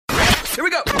Here we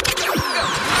go.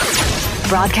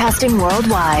 Broadcasting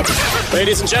worldwide.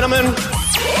 Ladies and gentlemen,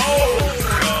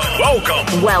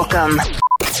 Welcome.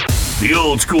 The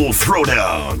Old School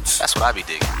Throwdowns. That's what I be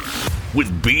digging.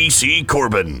 With BC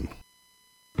Corbin.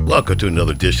 Welcome to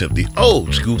another edition of the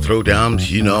Old School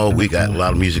Throwdowns. You know, we got a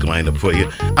lot of music lined up for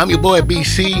you. I'm your boy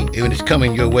BC, and it's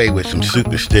coming your way with some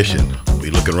superstition. We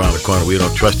looking around the corner, we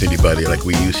don't trust anybody like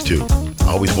we used to.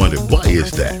 I always wondered, why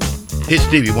is that? Here's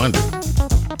Stevie Wonder.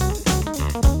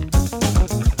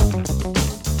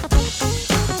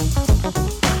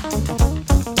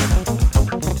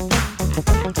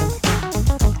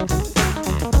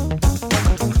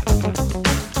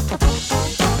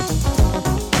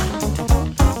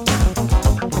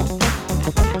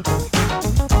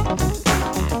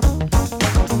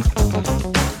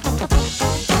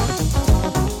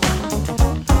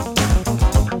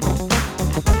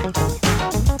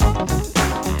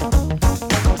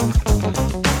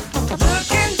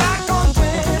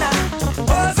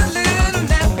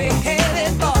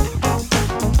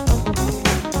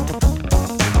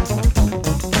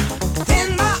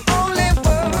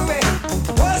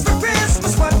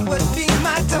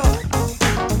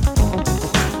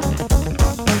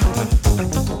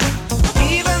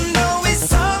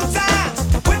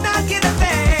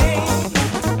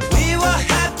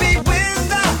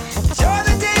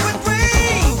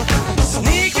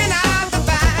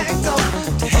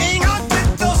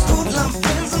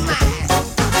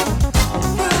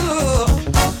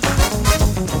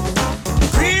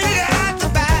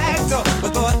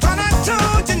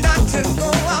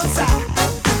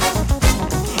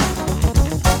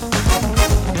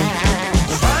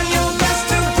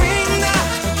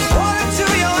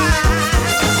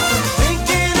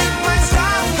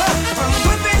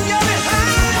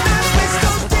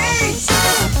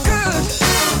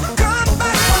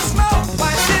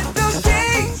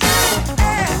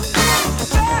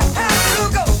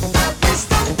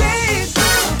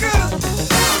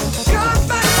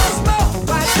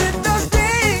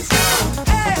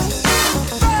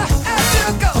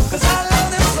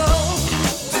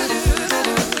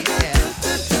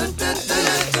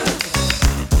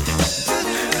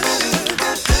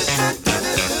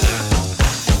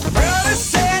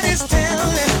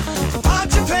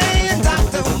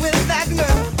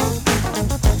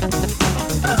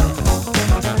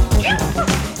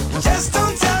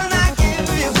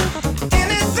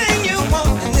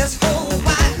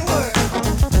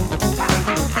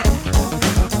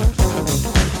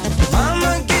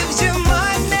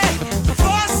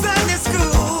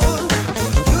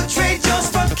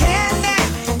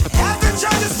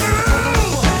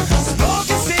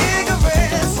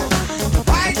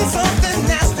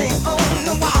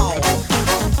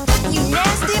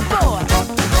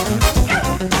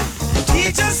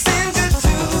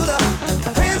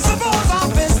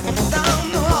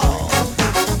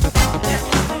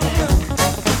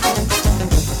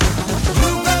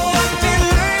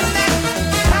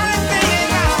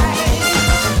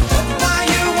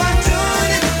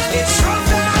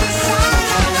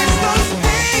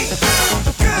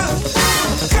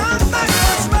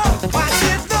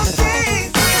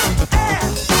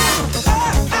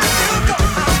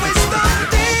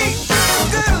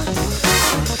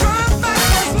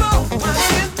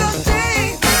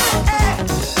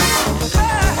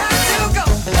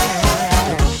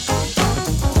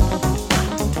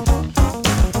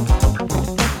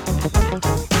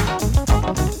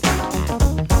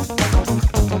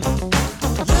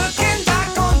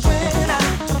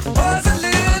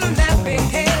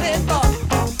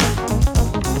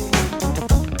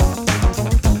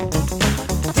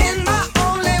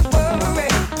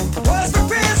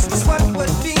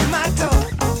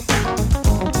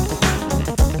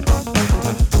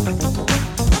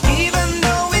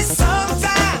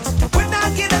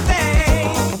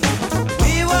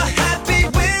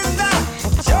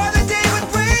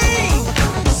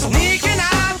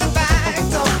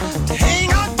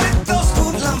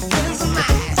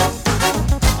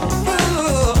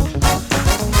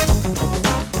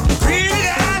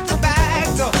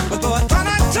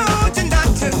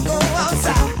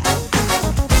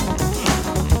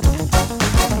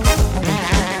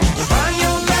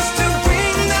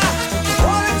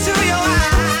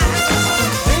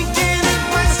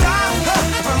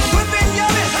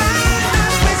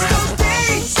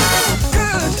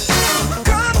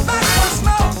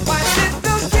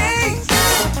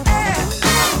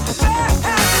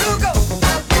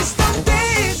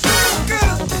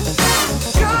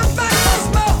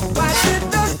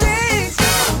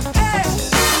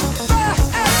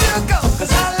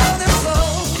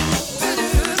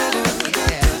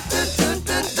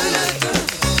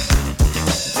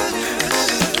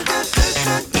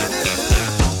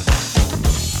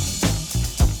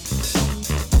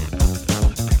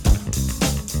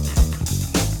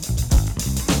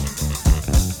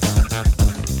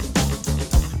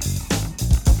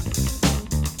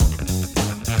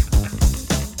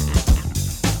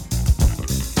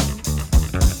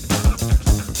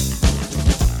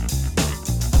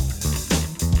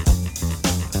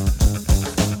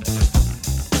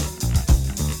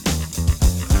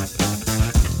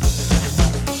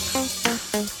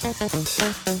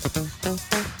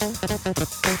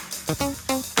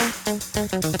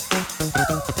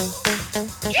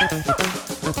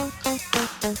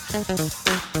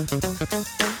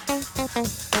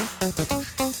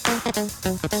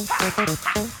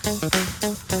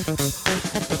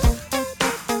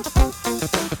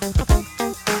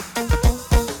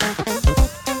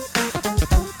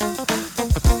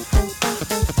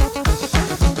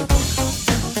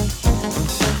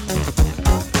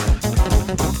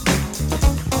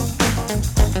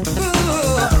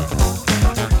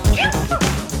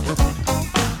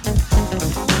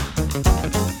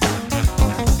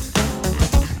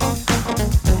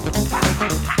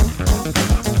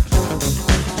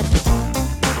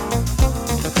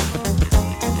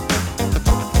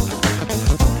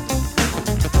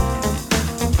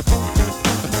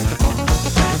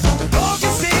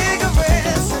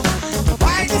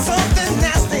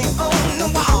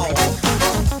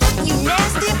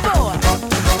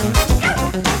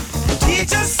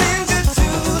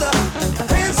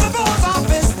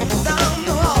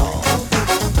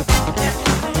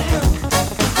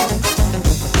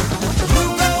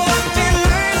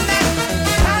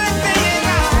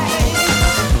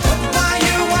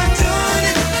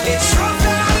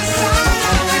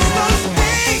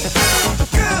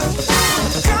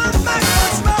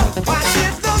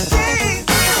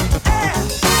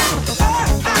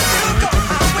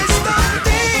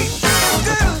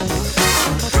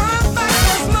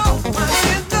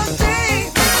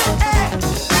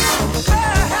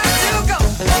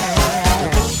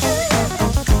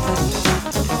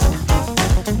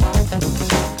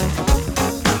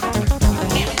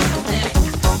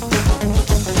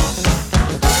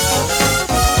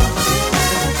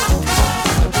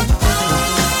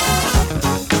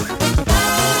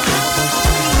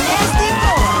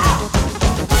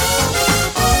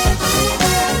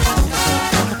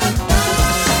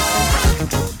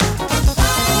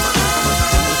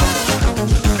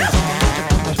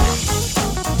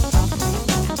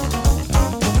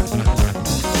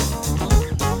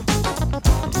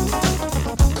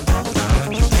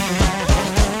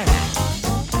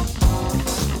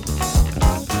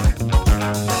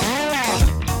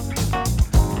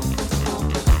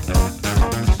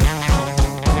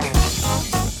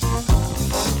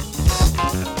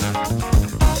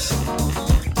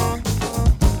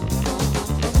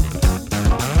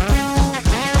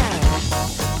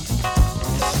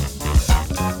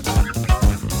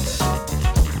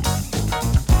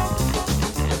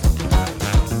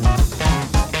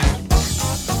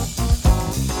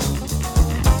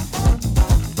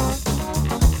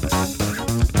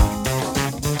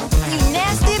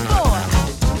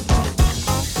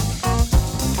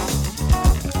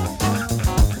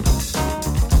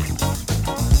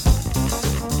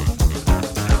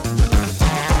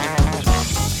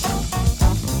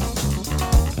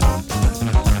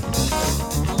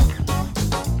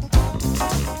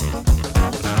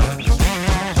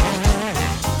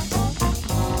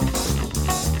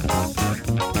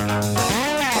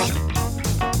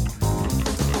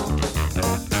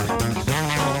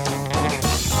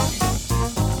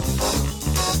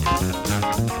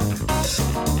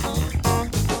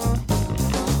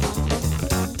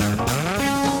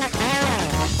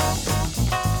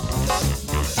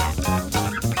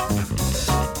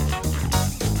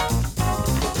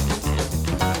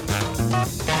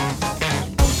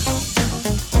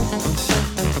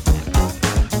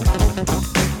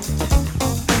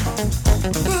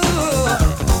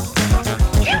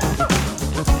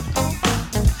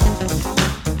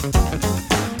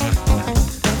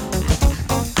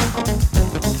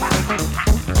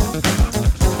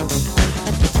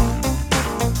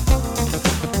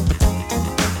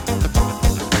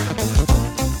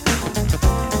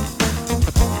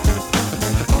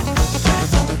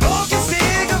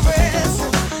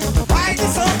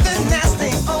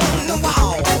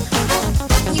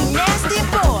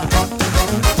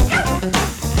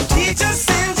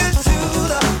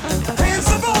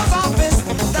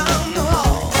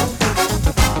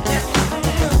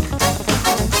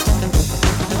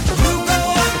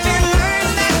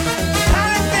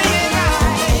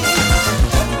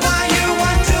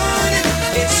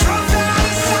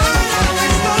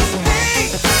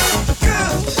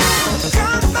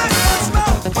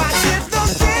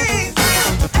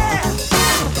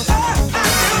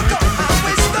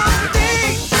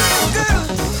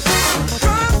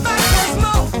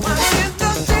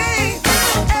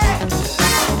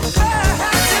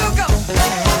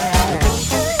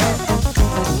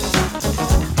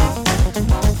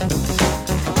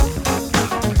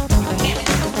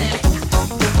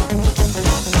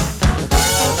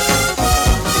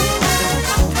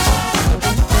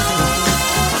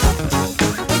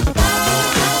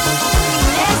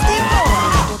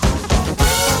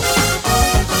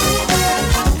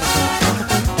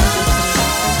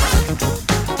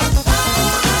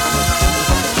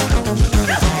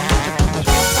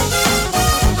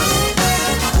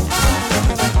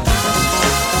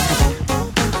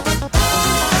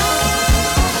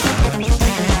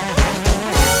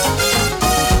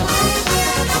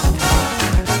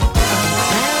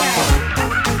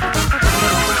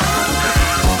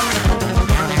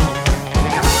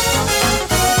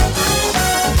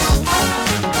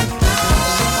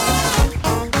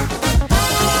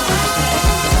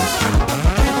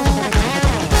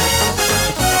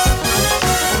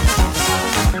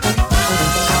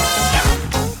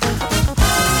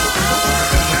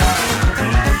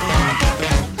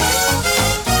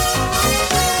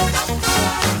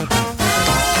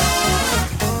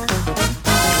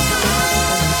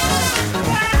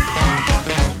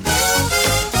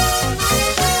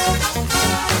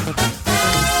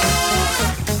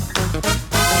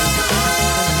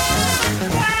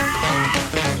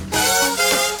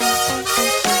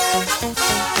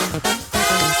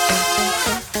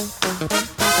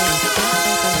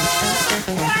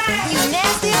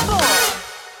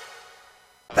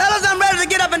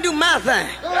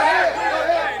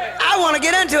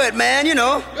 it, man, you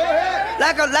know.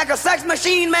 Like a sex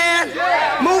machine, man.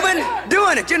 Moving,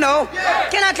 doing it, you know.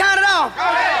 Can I count it off?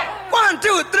 1,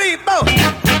 2, 3, 4.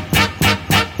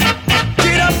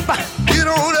 Get up, get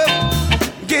on up,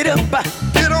 get up,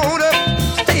 get on up.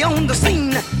 Stay on the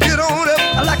scene, get on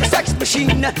up. Like a sex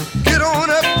machine, get on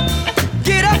up,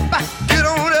 get up, get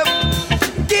on up,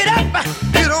 get up,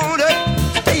 get on up.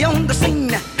 Stay on the scene,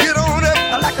 get on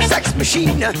up. Like a sex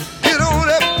machine, get on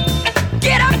up,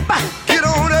 get up, get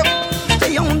on up.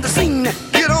 Stay on the scene,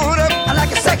 get on up.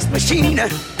 Like a sex machine,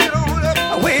 get on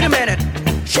up. Wait a minute,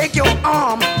 shake your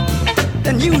arm,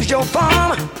 then use your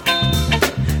palm.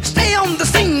 Stay on the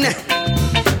scene,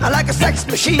 like a sex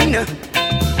machine.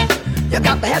 You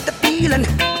got to have the feeling,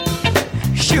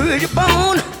 sure you're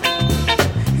born.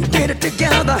 Get it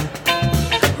together,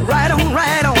 right on,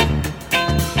 right on.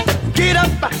 Get up,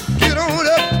 get on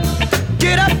up,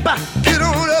 get up, get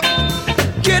on up,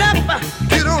 get up,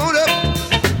 get on up.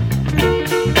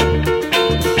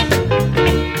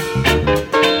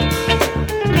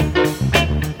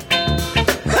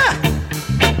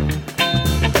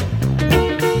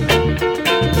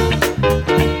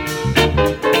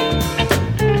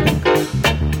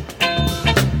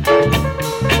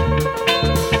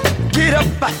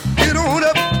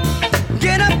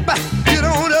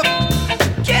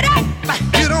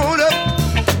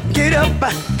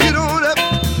 Get on up.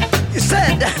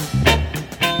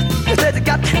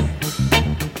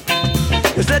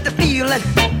 You said the feeling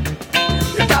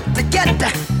you got to get.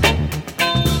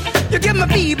 You give me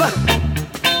fever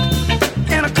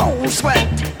and a cold sweat.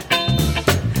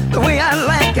 The way I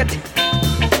like it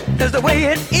is the way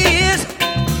it is.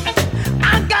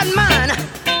 I got mine,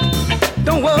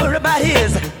 don't worry about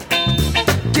his.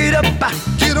 Get up,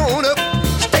 get on up,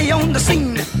 stay on the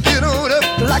scene. Get on up,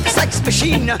 like a sex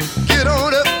machine. Get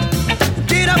on up,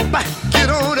 get up, get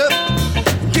on up,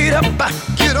 get up,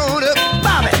 get on up.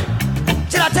 Bobby,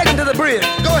 should I take him to the bridge?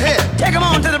 Go ahead, take him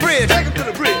on to the bridge. Take him to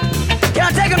the bridge. Can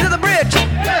I take him to the bridge?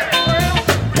 Yeah.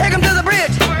 Take him to the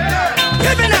bridge. Yeah.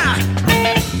 Hit me now.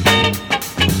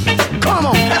 Come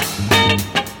on,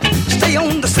 stay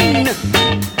on the scene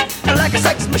like a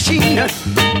sex machine.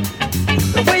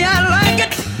 The way I like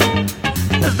it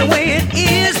is the way it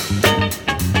is.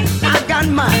 I got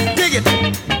mine, dig it.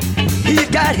 He's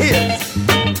got his.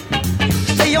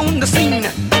 Stay on the scene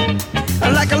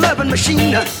like a loving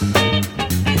machine.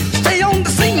 Stay on the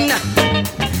scene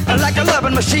like a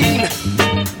loving machine.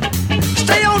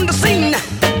 Stay on the scene.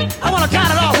 I want to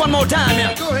count it off one more time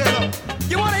here. Go ahead.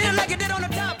 You want to hit it like you did on the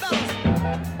top, fellas?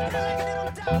 Hit it like you did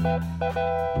on the top.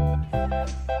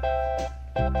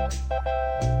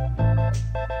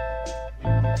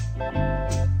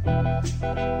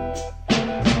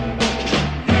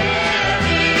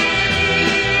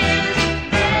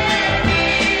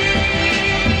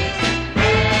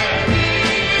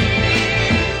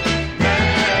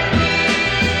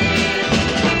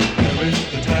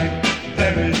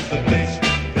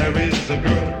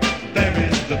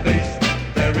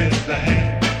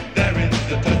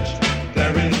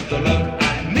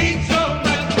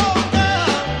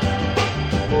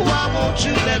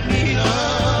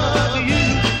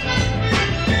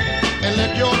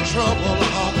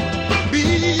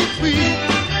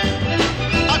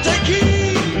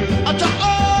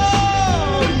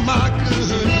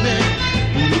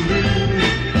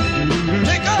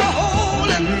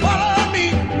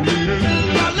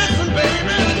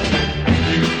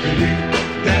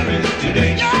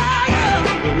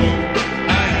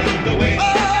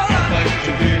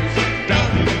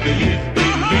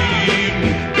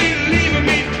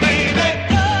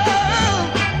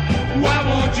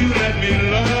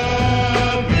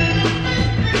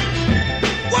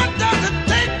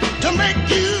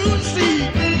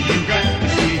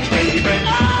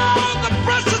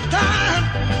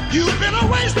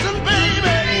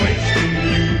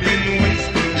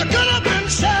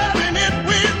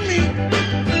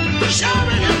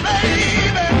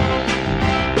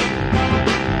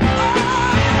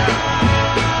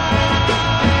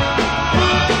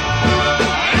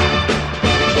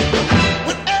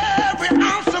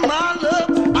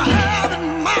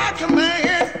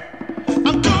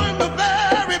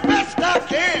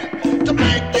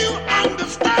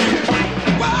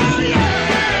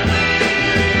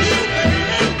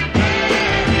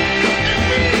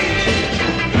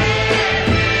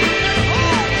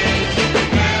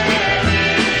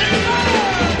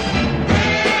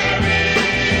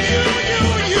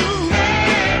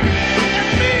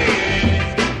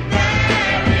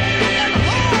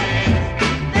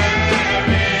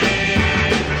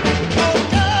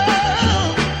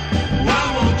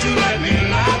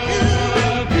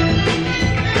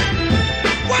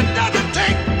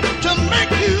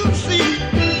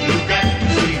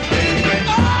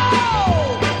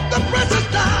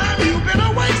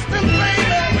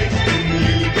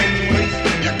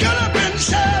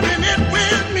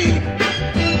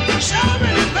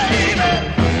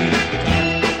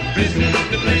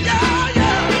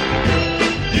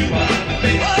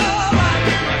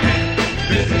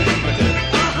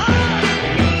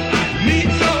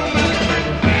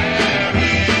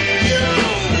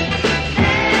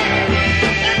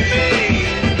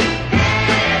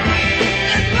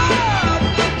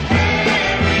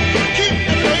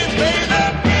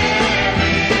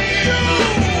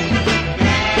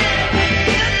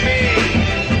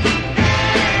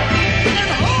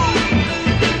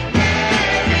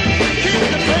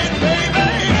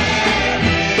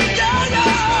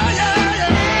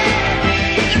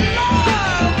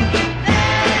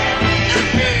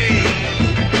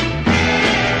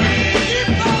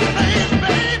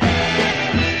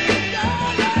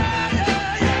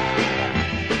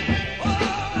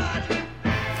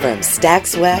 From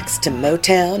Stax Wax to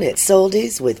Motown, it's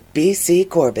Oldies with B.C.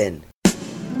 Corbin.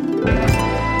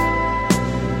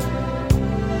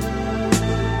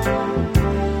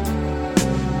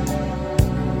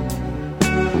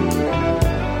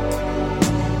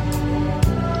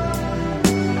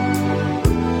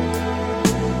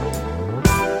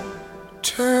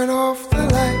 Turn off the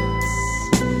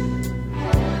lights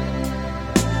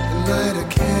and light a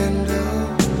candle.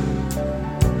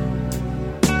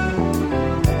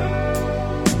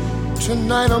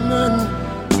 Tonight I'm in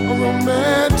a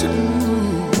romantic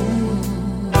mood,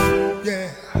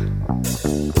 yeah.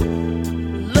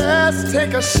 Let's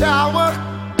take a shower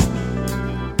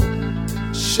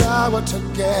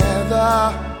together.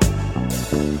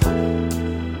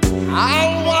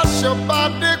 I'll wash your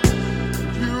body,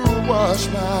 you wash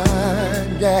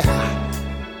mine, yeah.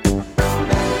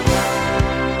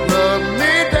 Rub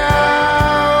me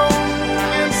down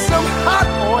in some hot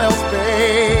oils,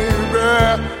 baby,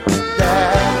 yeah.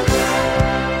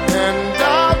 And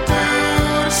I'll do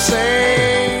the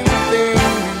same thing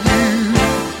to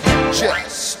you.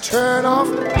 Just turn off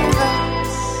the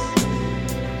lights,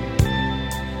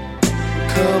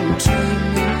 come to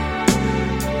me.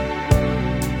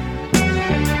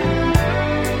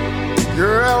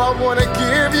 Girl, I wanna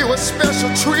give you a special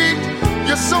treat.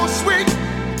 You're so sweet.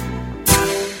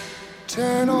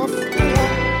 Turn off the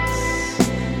lights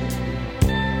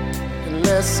and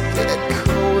let's get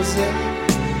cozy.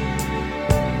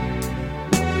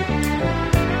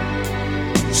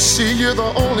 See, you're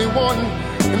the only one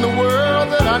in the world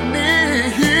that I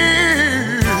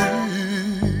need.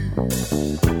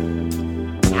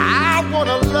 I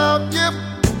wanna love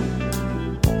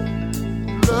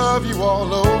you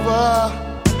all over,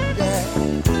 yeah.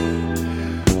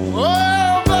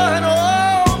 Over and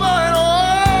over and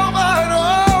over and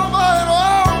over and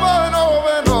over and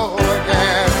over and over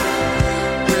again.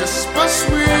 Whisper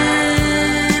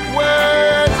sweet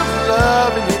words of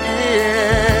love in your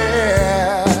ear.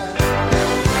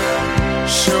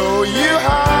 Show you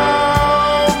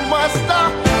how much I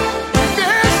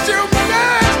miss you,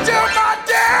 my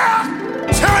dear.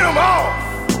 Turn them off.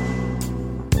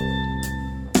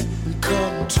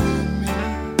 Come to me.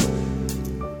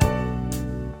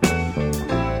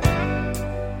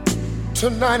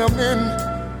 Tonight I'm in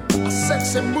a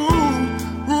sexy mood,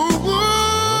 ooh,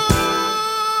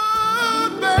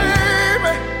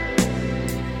 baby.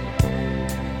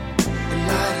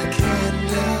 Light a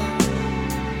candle.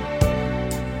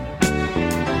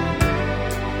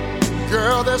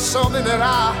 Girl, there's something that I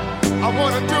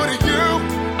wanna do to you.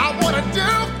 I wanna do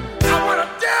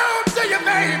to you,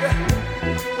 baby.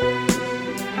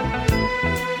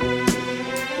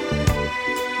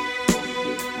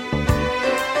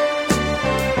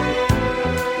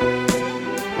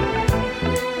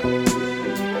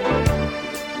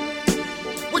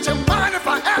 Would you mind if I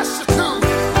asked you to?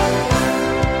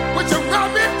 Would you rub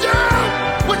me down?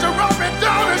 Would you rub me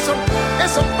down in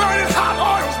some burning hot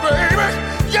oils, baby?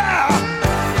 Yeah.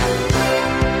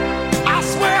 I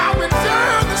swear I've been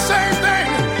doing the same thing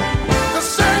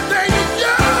to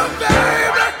you,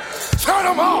 baby. Turn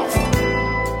them off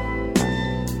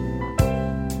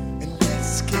and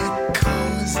let's get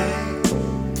cozy.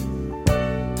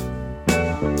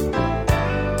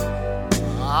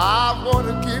 I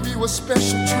wanna give you a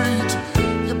special treat.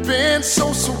 You've been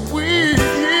so sweet.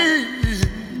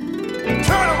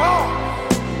 Turn them on.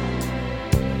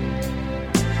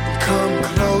 Come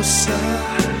closer.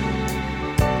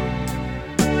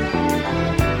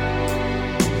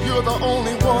 You're the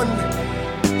only one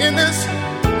in this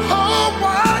whole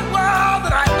wide world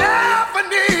that I ever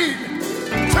need.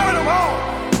 Turn them on.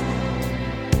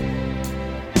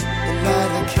 And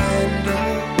light a candle.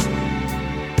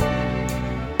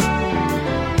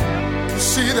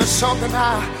 See, there's something I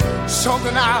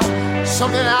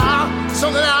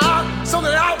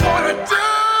wanna do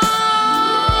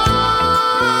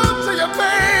to you,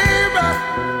 baby.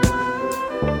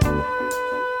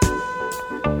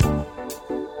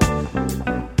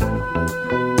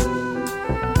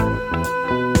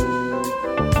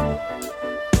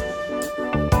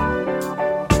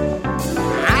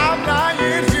 I'm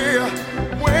lying here,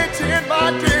 waiting, my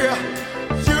dear.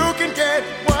 You can get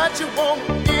what you want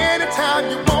anytime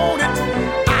you want it.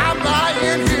 I'm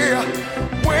lying here,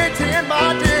 waiting, my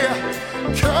dear.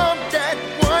 Come get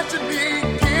what you need,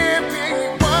 give me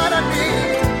what I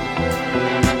need.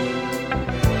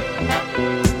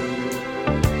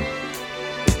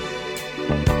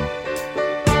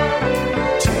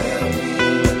 Tell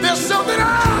me, there's something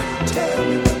tell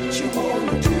me what you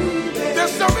wanna do, baby.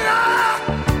 There's something I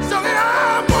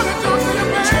wanna do to you,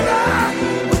 baby.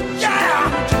 Yeah.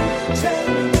 Tell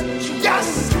me what you yes.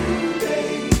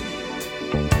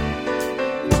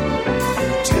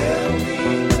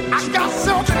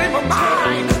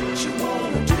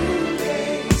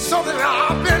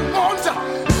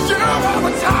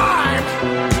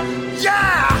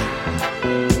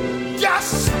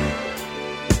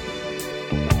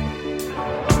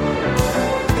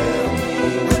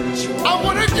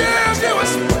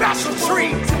 special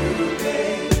treat.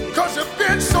 'Cause you've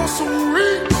been so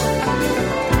sweet.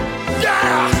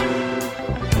 Yeah.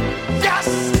 Yes.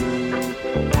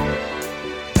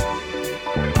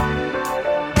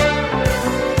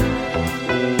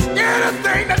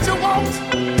 Anything that you want,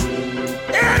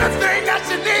 anything that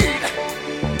you need,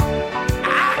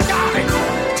 I got it.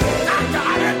 I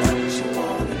got it.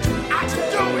 I can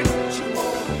do it.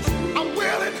 I'm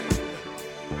willing.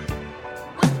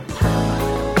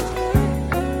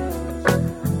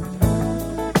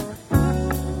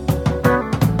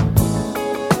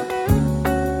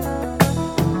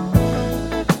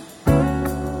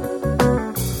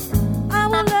 I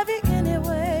will love you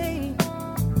anyway,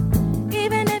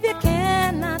 even if you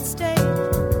cannot stay.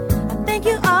 I think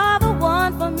you are the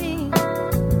one for me.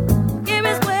 Here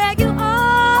is where you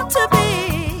ought to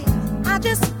be. I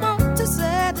just want to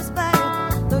satisfy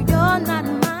you, though you're not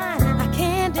mine. I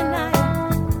can't deny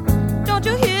it. Don't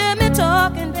you hear me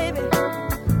talking, baby?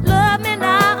 Love me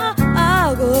now,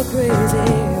 I'll go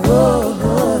crazy.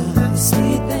 Oh,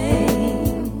 sweet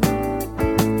thing.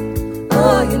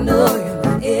 Oh, you know you're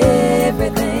my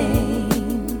everything.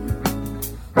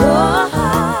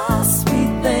 Oh,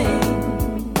 sweet thing.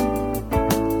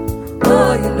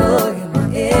 Oh, you know you're my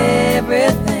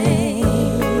everything.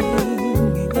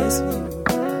 Yes, you.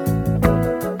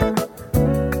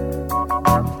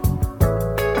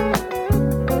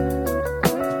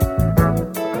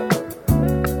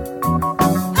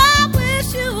 I wish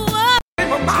you were In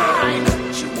my mind,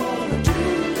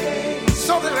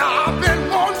 something I've been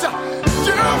wanting to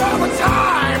do all the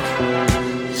time.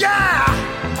 Yeah.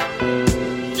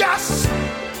 Yes.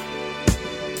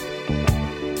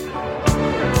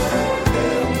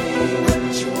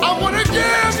 I wanna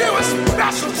give you a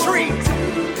special treat.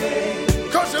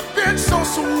 'Cause you've been so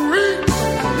sweet.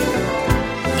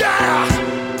 Yeah.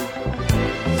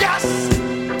 Yes.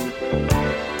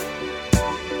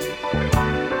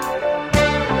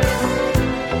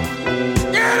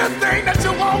 Anything that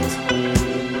you want,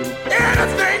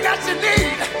 anything that you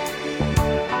need,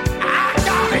 I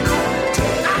got it.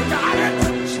 I got it.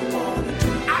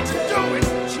 I can do it.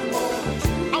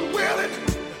 I'm willing.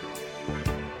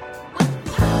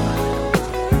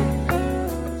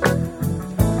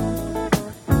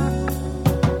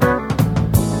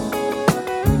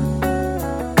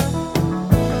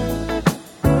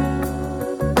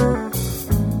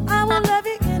 I will love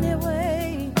you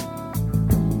anyway,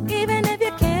 even if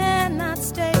you cannot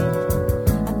stay.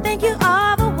 I think you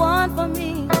are the one for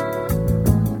me.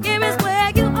 Here is where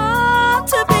you ought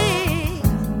to be.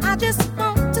 I just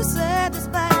want to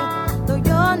satisfy you, though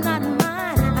you're not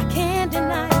mine. I can't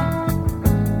deny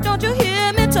it. Don't you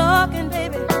hear me talking,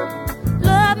 baby?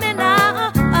 Love me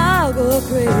now, I'll go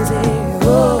crazy.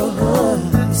 Oh,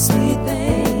 sweet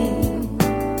thing.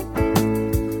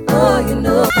 Oh, you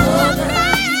know all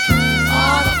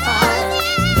the fire.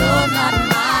 You're not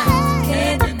mine.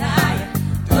 Can't deny it.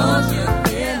 Don't you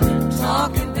hear me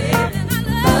talking, baby?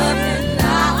 Love me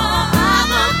now,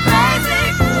 I'm a crazy.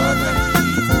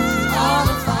 All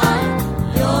the fire.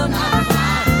 You're not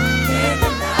mine. Can't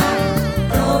deny it.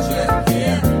 Don't you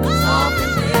hear me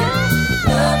talking, baby?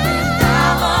 Love me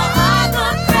now, I'm a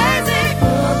crazy.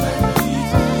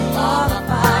 All the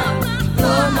fire.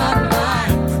 You're not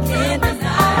mine. Can't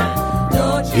deny it.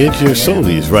 Don't you It's your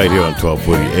Soldies right here on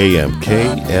 1240 AM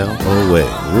KLOA.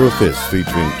 Rufus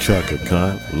featuring Chaka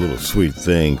Khan. A little sweet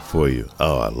thing for you.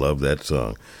 Oh, I love that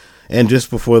song. And just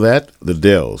before that, the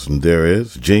Dells. And there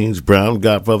is James Brown,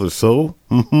 Godfather Soul.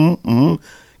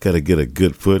 Gotta get a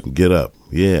good foot and get up.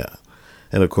 Yeah.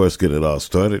 And of course, getting it all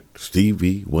started,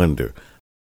 Stevie Wonder.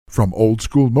 From old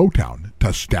school Motown to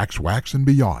Stax Wax and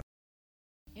beyond.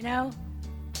 You know,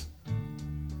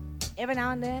 every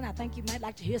now and then I think you might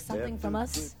like to hear something from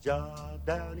us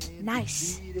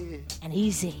nice and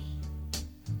easy.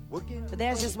 But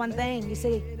there's just one thing, you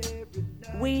see,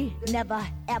 we never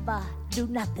ever do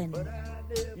nothing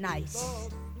nice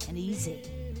and easy.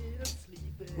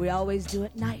 We always do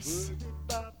it nice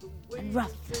and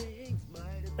rough.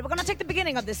 But we're gonna take the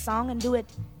beginning of this song and do it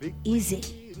easy.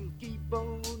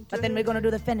 But then we're gonna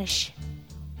do the finish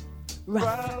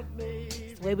rough.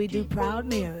 It's the way we do Proud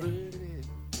Mary.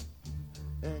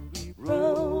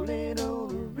 Rolling on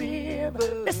the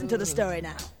river. Listen to the story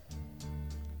now.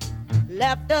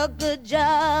 Left a good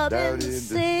job in the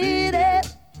city,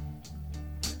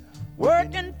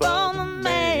 working for the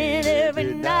man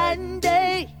every night and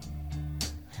day.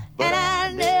 And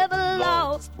I never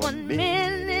lost 1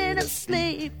 minute of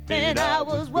sleep, and I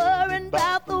was worrying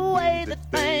about the way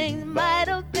that things might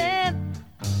have been.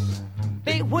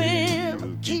 Big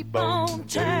wheel keep on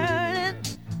turning.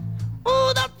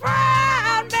 Oh, the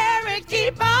Proud Mary keep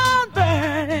keep on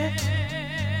burning,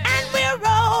 and we're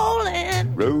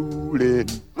rolling, rolling,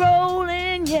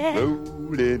 rolling, yeah,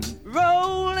 rolling,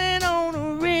 rolling on the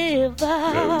river.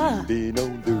 rolling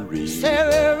on the river. Say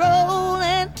we're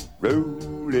rolling,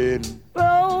 Rolling,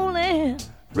 rolling,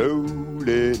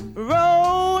 rolling,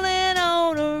 rolling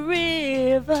on the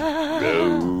river.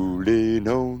 rolling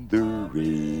on the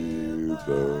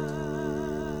river.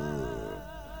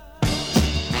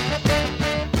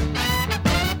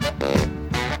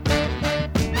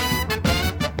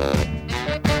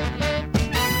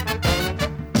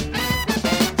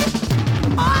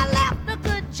 I left a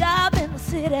good job in the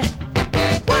city,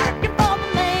 working for the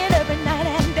man every night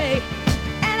and day.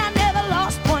 And I never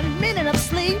lost 1 minute of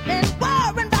sleep and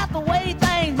worrying about the way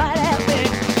things might have been.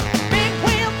 Big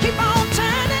wheel keep on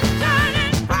turning,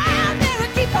 turning, round there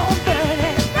and keep on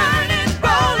burning, burning,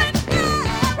 rolling,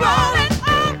 rolling,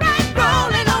 all right,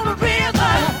 rolling on the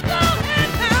river,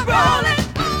 rolling,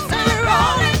 say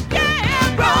rolling,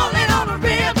 yeah, rolling on the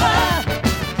river,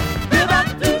 river,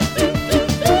 do, do, do,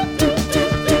 do, do, do,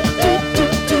 do, do,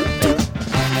 do, do.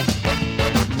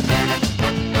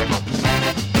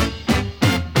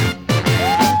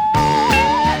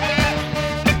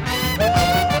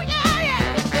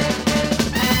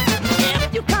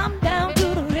 If you come down to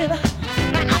the river,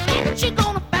 I bet you're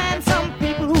gonna find some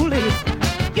people who live.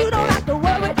 You don't have to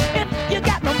worry if you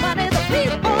got no money. The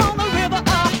people on the river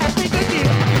are happy to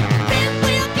give. Then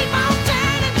we'll keep on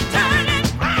turning, turning,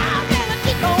 round and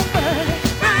keep on burning,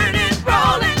 burning,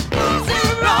 rolling,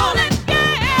 still rolling,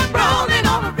 yeah, rolling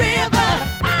on the river.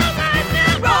 All right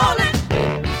now, rolling,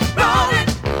 rolling,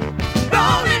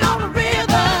 rolling on the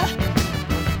river.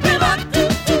 River, do,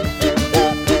 do, do, do,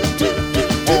 do, do, do,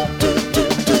 do, do,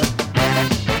 do.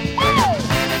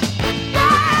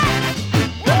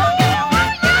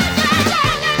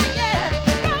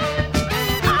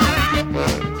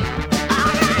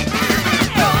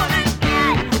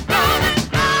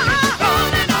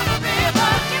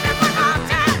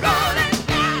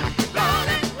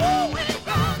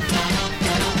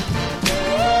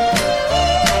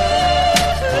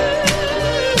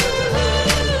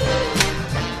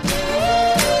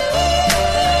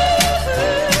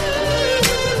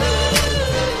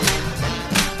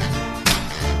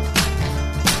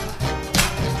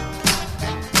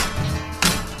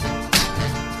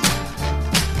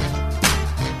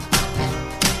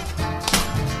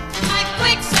 Like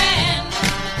quicksand,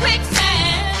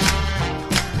 quicksand,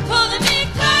 pulling me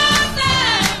closer,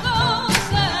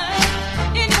 closer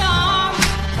in your arms.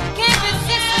 Can't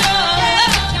resist your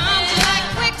love charms. Like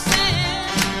quicksand,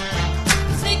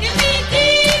 sinking me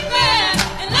deeper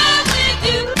in love with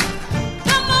you.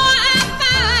 The more I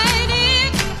fight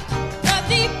it, the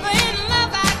deeper in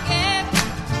love I get.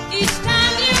 Each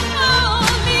time you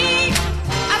hold me,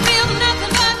 I feel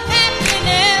nothing but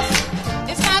happiness.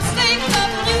 It's not safe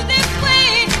loving you this way,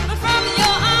 but from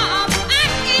your arms I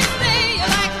can stay.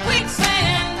 You're like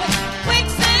quicksand,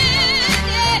 quicksand,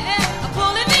 yeah,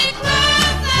 pulling me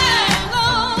closer,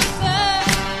 closer,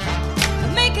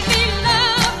 making me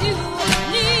love you,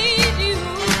 need you,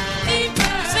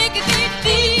 deeper, sinking me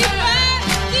deeper,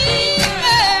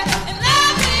 deeper in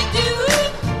love with you.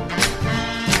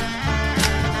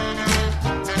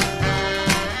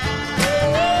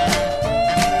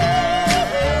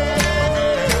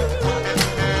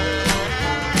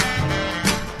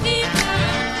 Deeper,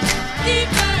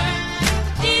 deeper,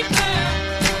 deeper,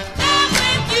 love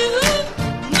with you.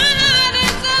 My heart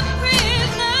is a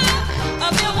prisoner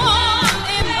of your warm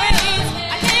embrace.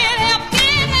 I can't help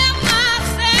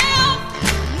myself.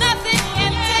 Nothing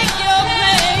can take your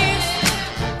place.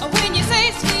 When you say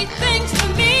sweet things to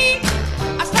me,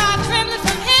 I start trembling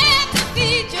from head to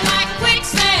feet. You're like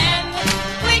quicksand,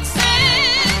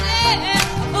 quicksand, yeah,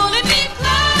 pulling me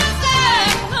closer,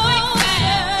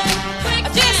 closer. I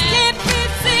just can't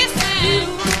resist you.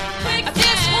 I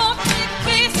just want to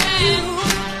kiss you.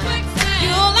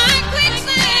 You're like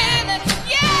quicksand,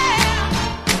 yeah.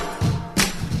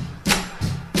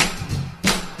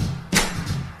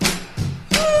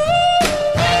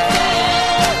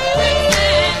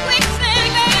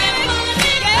 Quicksand, baby, pulling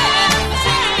me, yeah,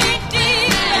 sinking me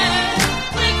deeper.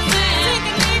 Quicksand,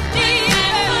 sinking me deeper,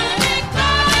 pulling me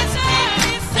closer,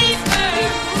 deeper,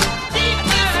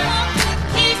 deeper,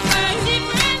 deeper,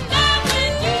 deeper in love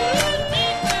with you,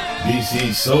 deeper. BC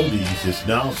Soldies is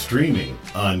now streaming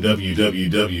on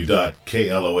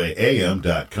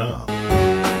www.kloaam.com.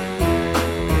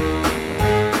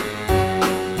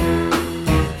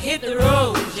 Hit the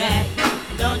road, Jack.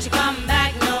 Don't you come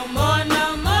back no more,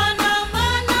 no more, no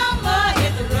more, no more.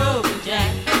 Hit the road,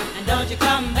 Jack. And don't you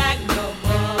come back no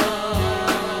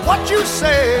more. What you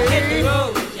say? Hit the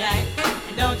road, Jack.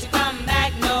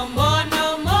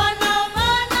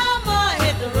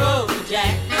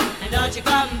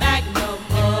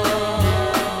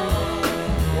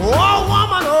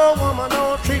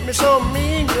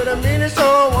 prettiest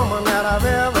old woman that I've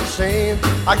ever seen.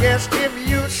 I guess if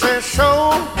you say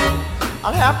so,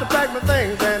 I'll have to pack my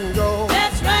things and go.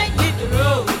 That's right, hit the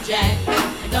road, Jack.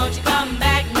 And don't you come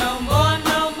back no more,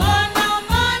 no more, no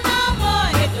more, no more.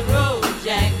 Hit the road,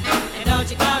 Jack. And don't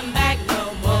you come back no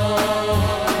more.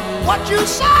 What you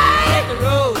say? Hit the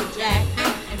road, Jack.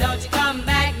 And don't you come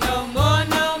back no more,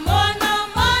 no more, no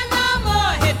more, no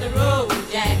more. Hit the road,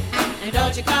 Jack. And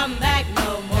don't you come back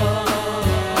no more.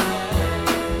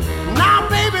 Now,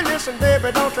 baby, listen,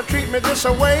 baby, don't you treat me this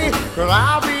away, 'cause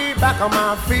I'll be back on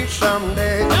my feet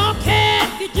someday. Don't care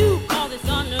if you do, 'cause it's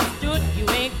understood. You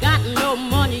ain't got no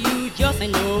money, you just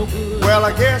ain't no good. Well,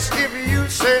 I guess if you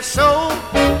say so,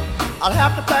 I'll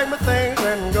have to pack my things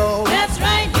and go. That's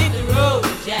right, hit the road,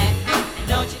 Jack. And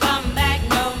don't you come back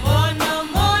no more, no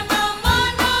more, no more,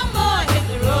 no more. Hit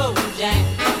the road, Jack.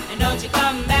 And don't you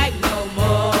come back no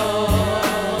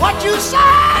more. What you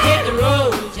say? Hit the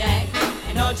road, Jack.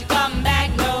 And don't you come back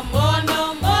no more, no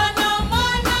more, no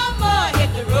more, no more.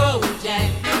 Hit the road, Jack.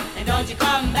 And don't you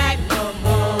come back no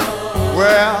more.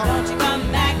 Well, Don't you come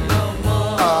back no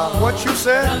more. what you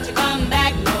said? Don't you come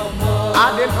back no more. I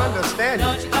didn't understand you.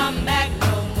 Don't you come back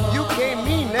no more. You can't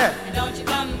mean that. And don't you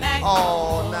come back no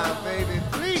Oh, more. now, baby,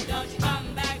 please. Don't you come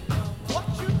back no more. What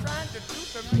you trying to do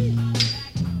to me?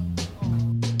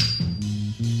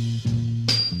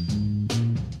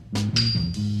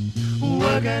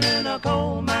 Working in a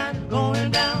coal mine,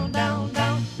 going down, down,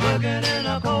 down. Working in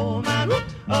a coal mine, whoop,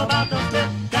 about to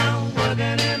slip down.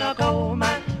 Working in a coal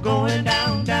mine, going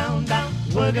down, down, down.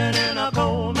 Working in a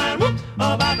coal mine, whoop,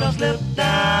 about to slip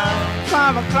down.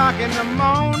 5 o'clock in the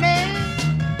morning,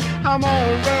 I'm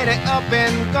already up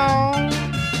and gone.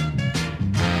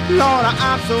 Lord,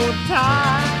 I'm so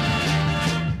tired.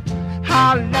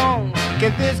 How long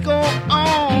can this go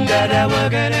on? Dada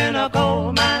working in a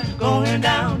coal mine, going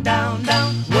down, down, down.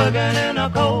 Working in a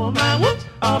coal mine, whoop,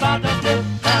 about to slip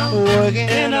down. Working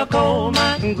In a coal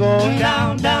mine, going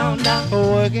down, down, down.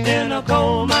 working In a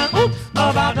coal mine, oops,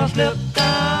 about to slip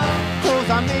down. 'cause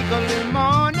I make a little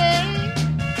money,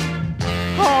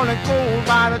 hauling coal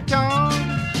by the ton.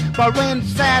 But when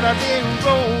Saturday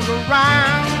rolls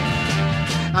around,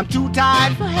 I'm too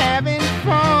tired for having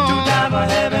fun. Too tired for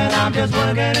heaven, I'm just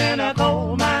working in a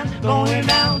coal mine, going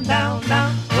down, down,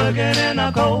 down. Working in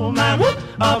a coal mine, whoop,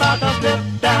 about to slip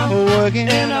down. Working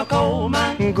In a coal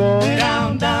mine, going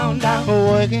down, down, down.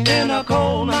 working In a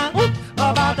coal mine, whoop,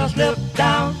 about to slip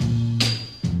down.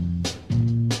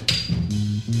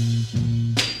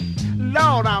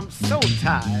 Lord, I'm so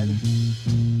tired.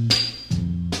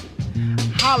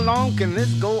 How long can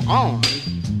this go on?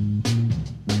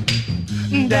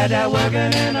 Dada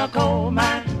working in a coal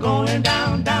mine, going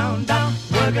down, down, down.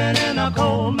 Working in a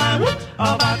coal mine, whoop,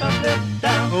 about to slip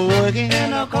down. Working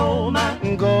In a coal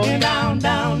mine, going down,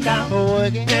 down, down.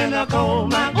 working In a coal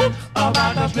mine, whoop,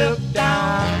 about to slip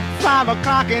down. 5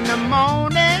 o'clock in the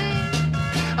morning,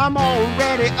 I'm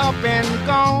already up and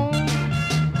gone.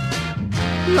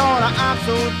 Lord, I'm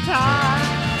so tired.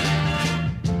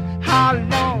 How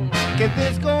long can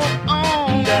this go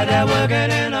on? Dada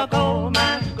working in a coal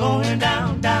mine, going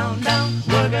down, down, down.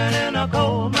 Working in a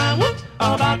coal mine, whoop,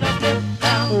 about to slip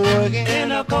down. Working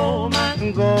In a coal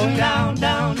mine, going down,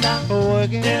 down, down.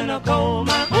 working In a coal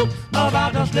mine, whoop,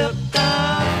 about to slip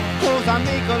down. 'cause I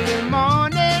make a little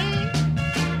money,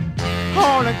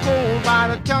 hauling coal by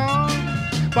the ton.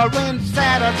 But when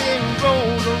Saturday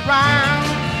rolls around,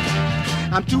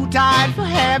 I'm too tired for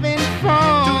having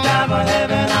fun. Too tired for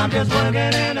heaven, I'm just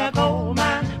working in a coal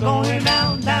mine, going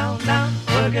down, down, down.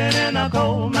 Working in a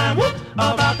coal mine, whoop,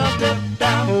 about to slip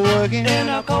down. Working In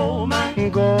a coal mine,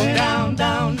 going down,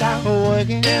 down, down.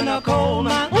 working In a coal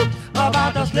mine, whoop,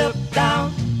 about to slip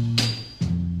down.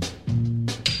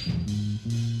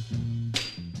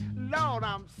 Lord,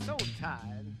 I'm so tired.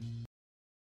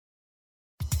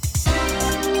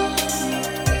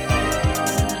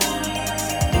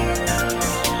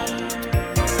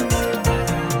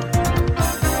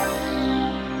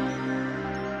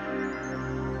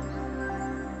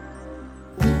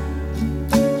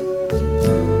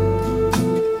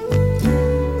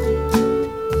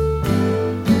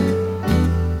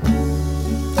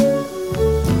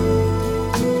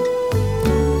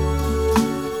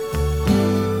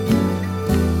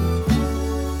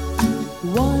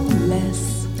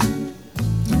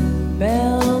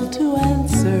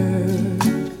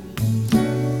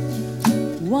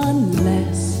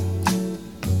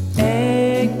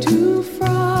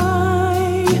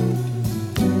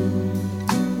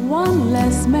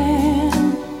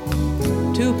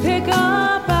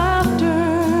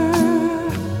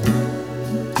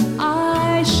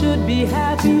 be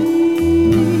happy,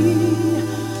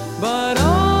 but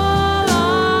all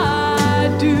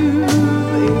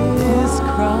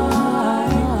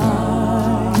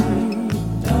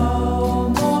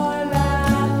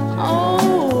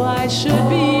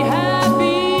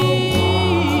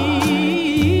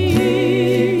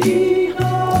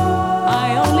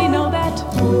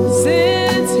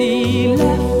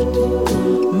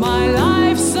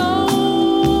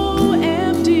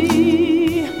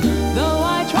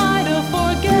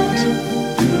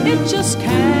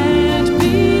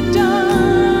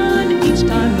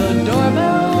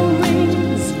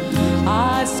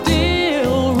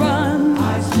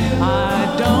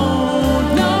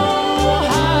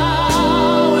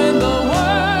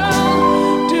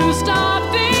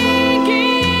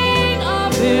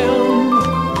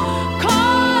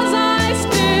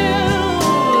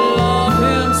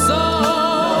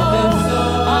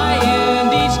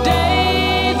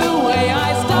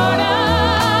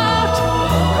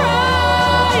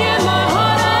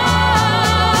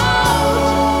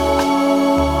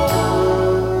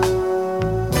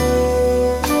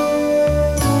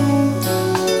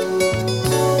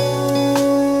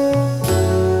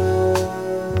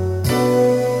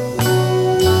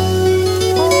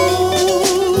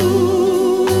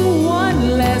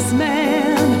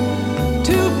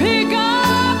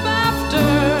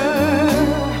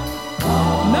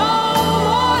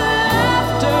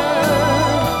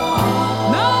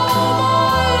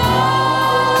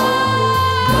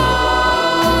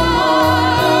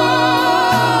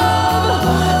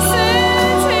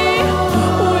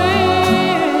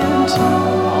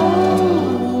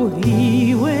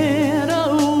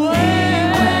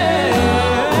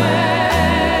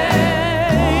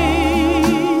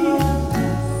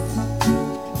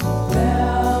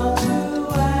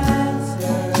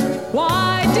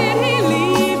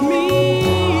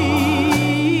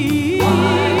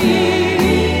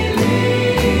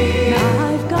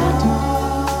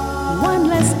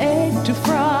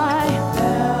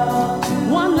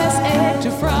to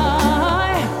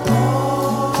fry,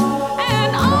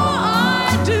 and all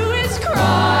I do is cry.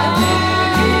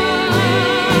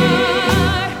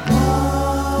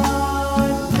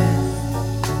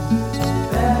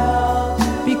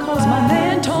 Because my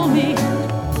man told me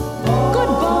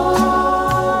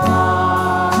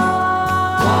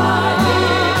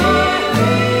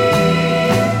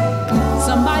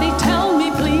somebody tell me,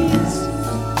 please,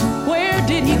 where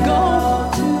did he go?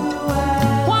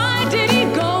 Why did he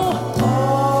go?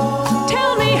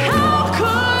 Tell me, how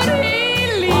could he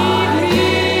leave me?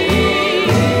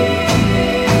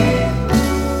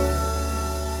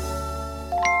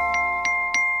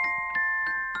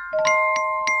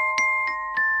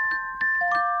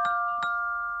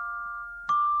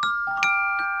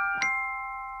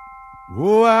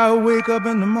 Oh, I wake up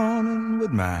in the morning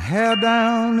with my hair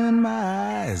down in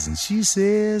my eyes, and she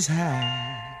says hi.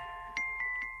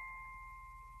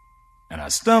 And I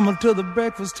stumble to the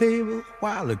breakfast table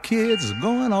while the kids are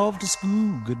going off to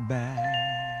school goodbye.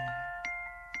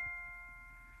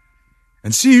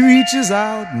 And she reaches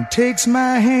out and takes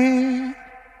my hand,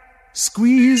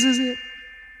 squeezes it,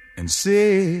 and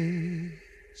says,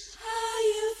 How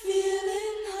you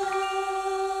feeling,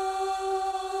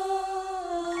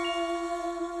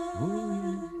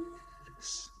 oh,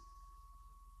 yes.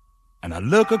 And I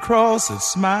look across at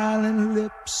smiling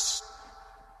lips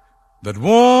that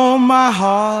warm my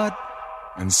heart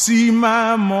and see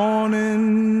my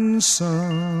morning sun.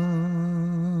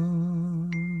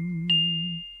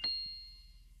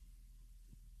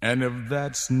 And if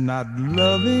that's not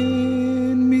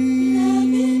loving me,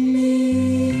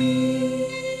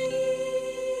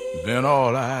 then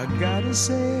all I gotta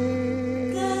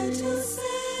say,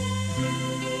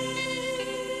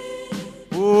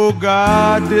 oh,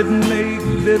 God didn't make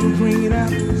little green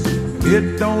apples.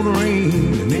 It don't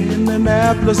rain in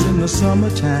Indianapolis in the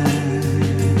summertime.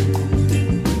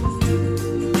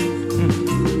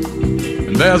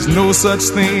 And there's no such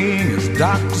thing as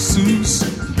Dr. Seuss,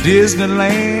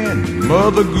 Disneyland,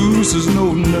 Mother Goose is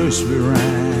no nursery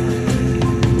rhyme.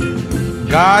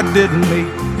 God didn't make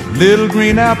little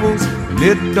green apples, and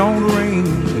it don't rain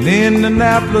in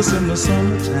Indianapolis in the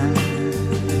summertime.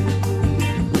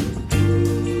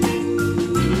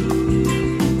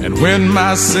 And when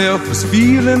myself is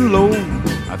feeling low,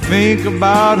 I think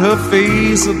about her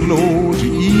face aglow to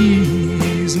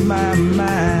ease my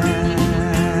mind.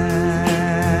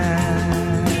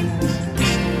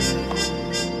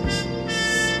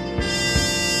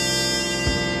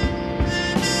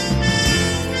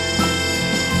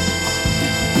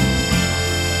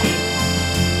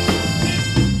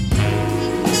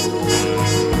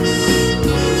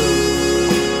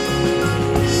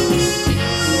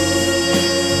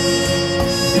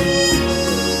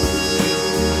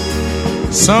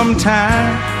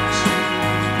 Sometimes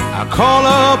I call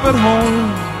up at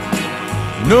home,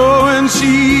 knowing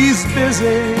she's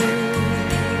busy.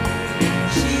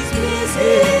 She's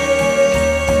busy.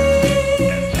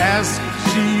 And ask if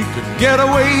she could get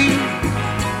away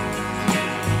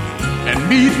and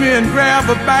meet me and grab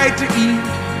a bite to eat.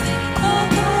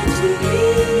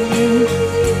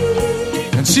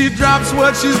 And she drops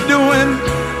what she's doing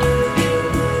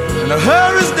and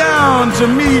hurries down to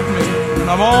meet me, and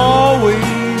I'm always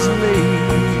late.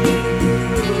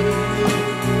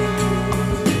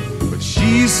 But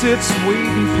she sits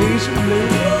waiting patiently,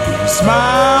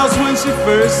 smiles when she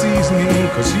first sees me,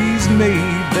 'cause she's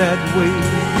made that way.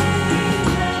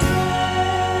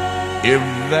 If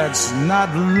that's not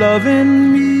loving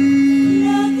me,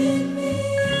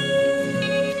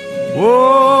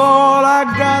 all I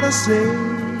gotta say,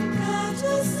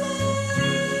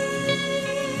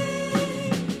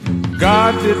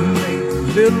 God didn't make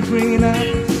little green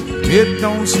apples. It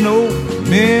don't snow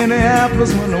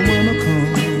Minneapolis when the winter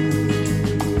comes.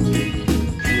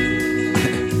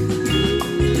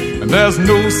 And there's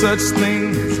no such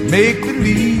thing as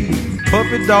make-believe,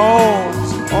 puppy dogs,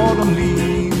 autumn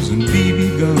leaves, and BB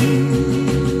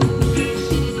guns.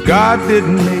 God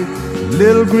didn't make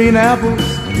little green apples.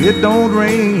 It don't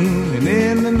rain in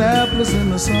Indianapolis in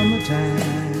the summertime.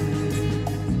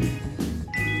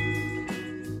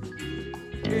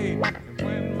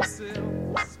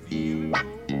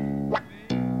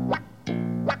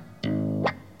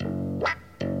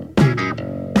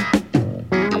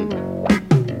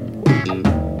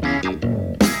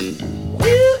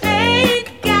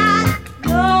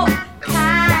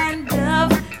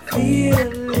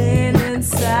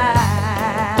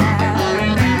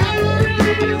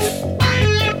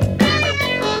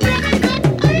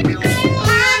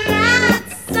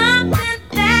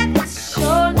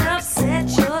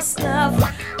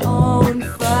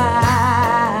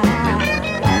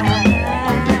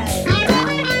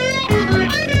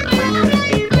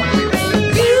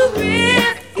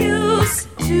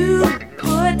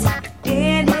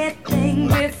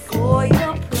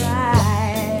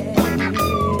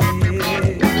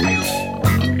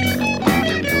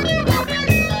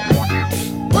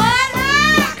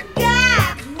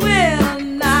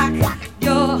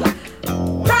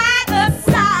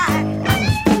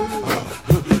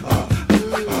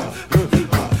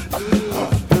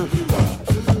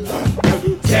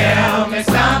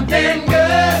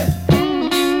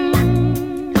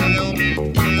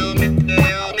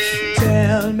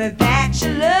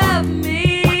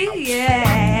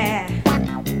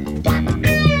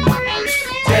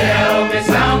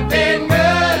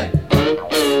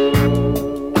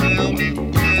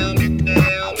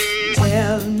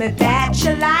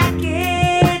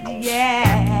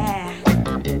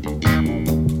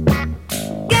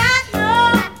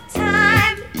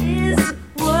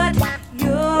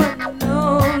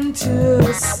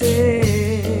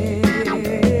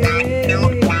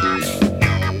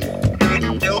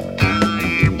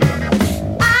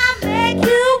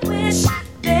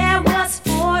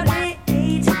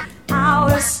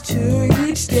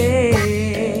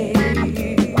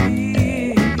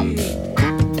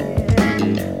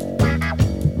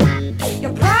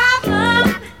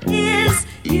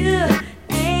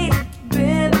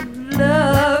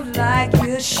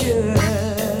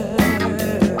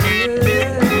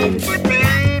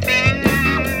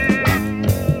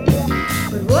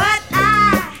 But what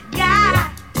I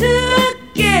got to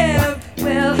give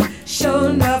will sure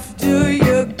enough do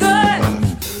you good.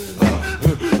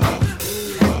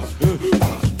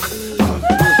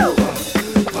 Woo!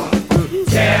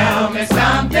 Tell me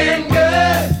something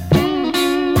good.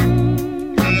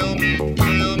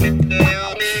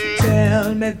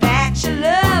 Tell me that you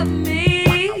love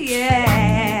me,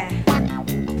 yeah.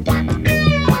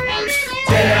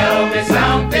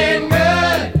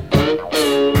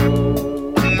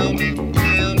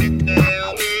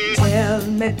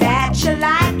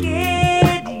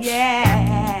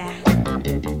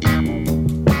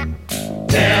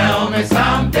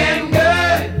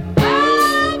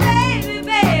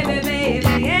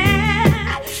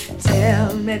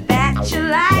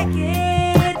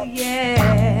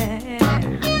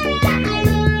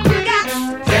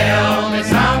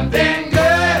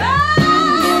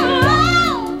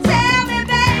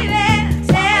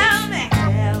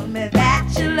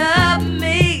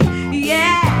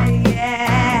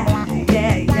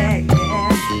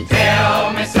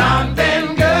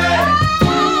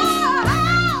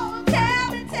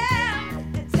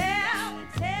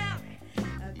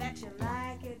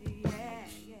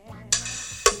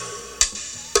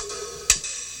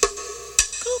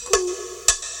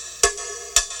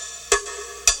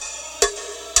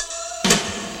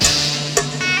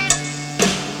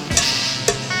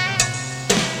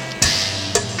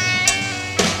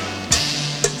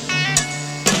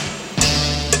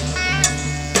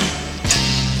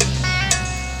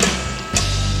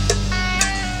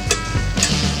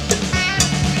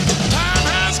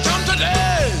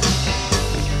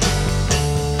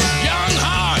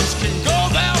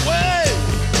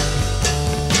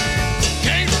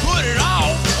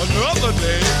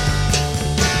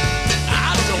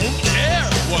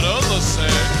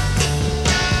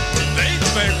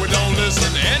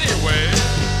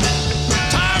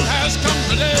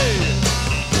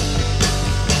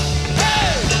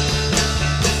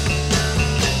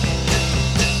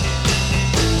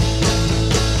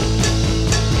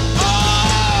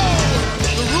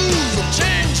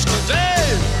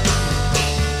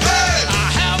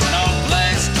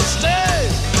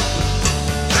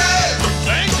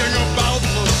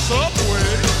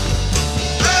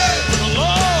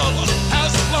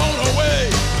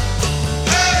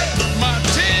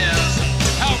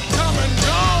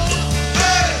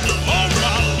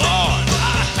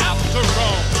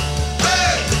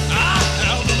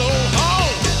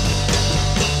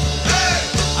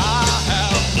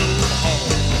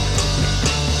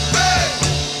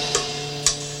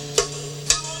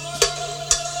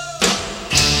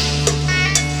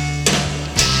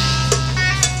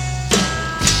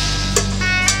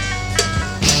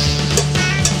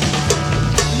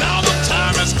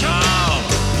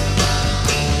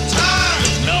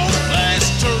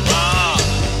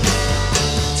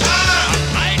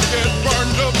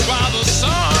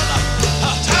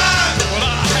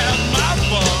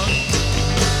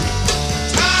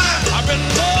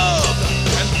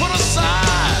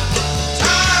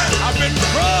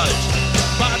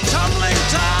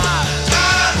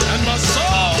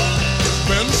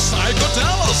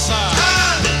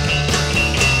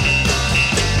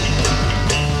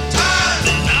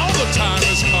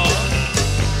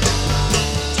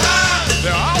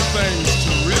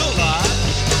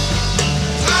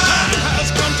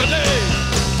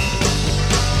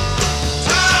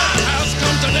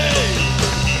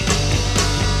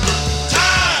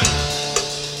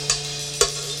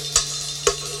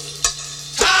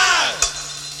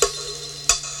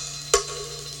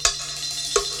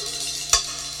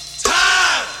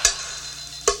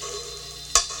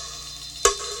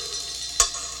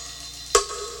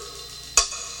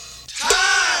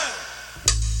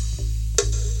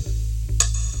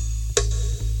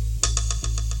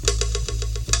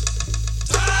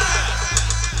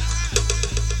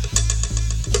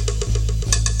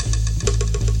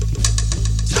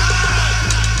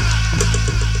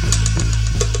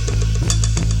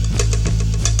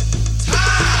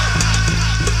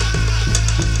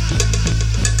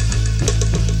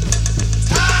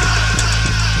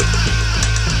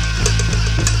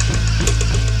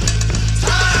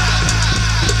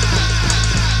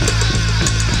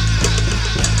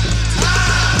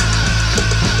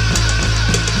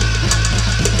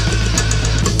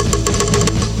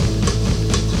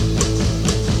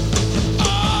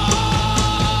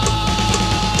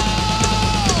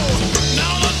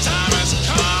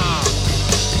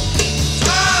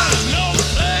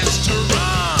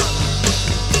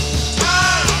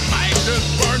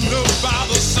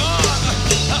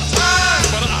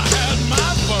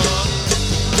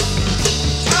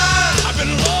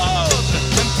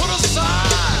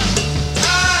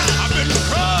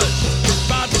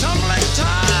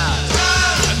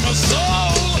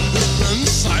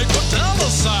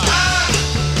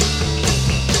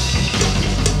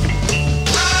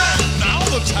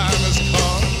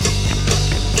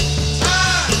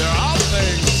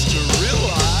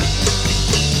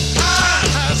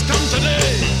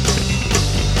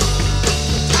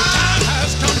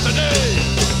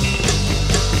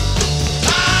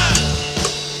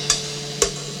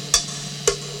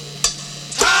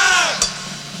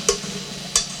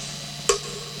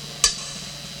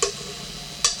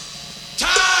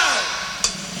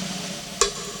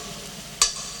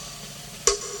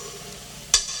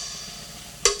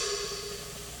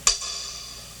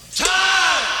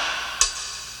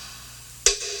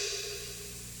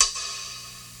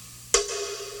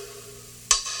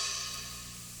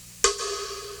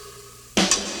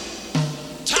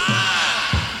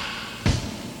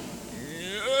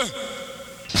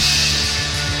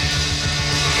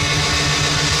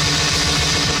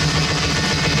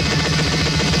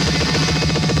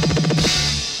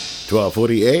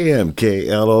 1240 AM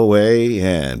KLOA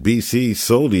and BC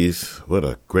Soldies. What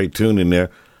a great tune in there.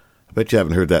 I bet you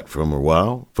haven't heard that from a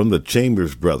while. From the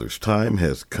Chambers Brothers, Time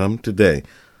Has Come Today.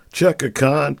 Chaka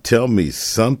Khan, Tell Me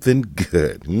Something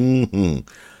Good. And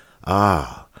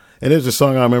there's a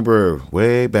song I remember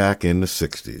way back in the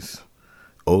 60s.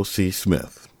 O.C.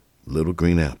 Smith, Little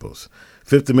Green Apples.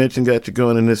 Fifth Dimension got you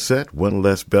going in this set. One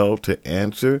less bell to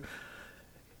answer.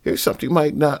 Here's something you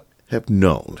might not have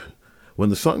known. When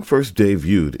the song first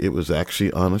debuted, it was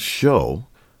actually on a show.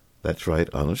 That's right,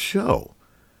 on a show.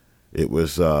 It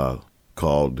was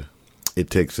called It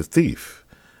Takes a Thief,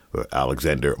 where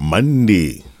Alexander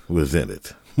Mundy was in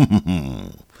it.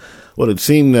 Well, it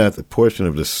seemed that the portion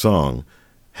of the song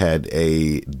had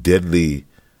a deadly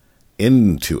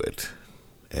end to it,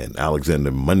 and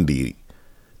Alexander Mundy,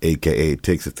 a.k.a. It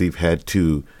Takes a Thief, had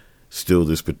to steal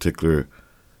this particular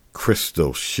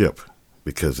crystal ship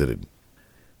because it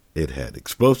had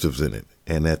explosives in it.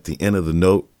 And at the end of the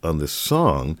note on this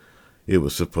song, it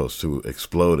was supposed to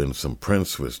explode and some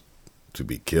prince was to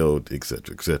be killed,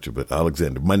 etc., etc. But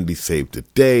Alexander Mundy saved the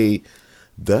day.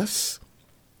 Thus,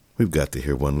 we've got to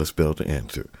hear One Less Bell to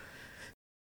Answer.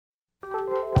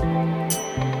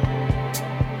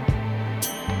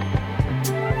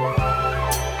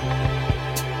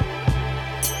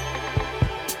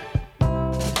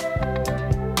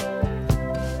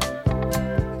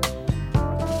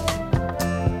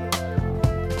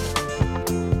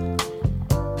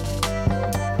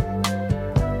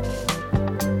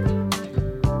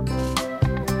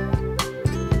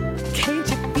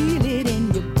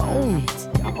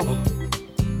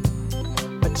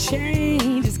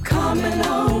 Change is coming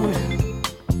on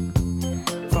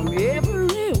from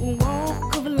every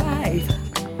walk of life.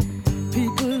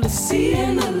 People are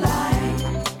seeing the light.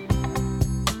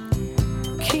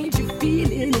 Can't you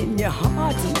feel it in your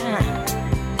heart tonight?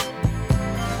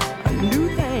 A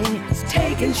new thing is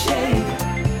taking shape.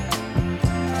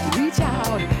 Reach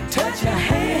out, touch your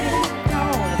hand,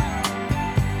 oh.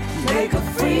 Make a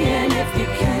friend if you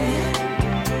can.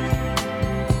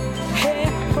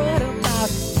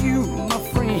 You, my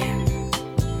friend,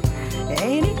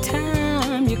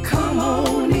 anytime you come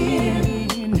on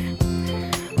in,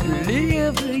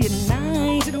 live your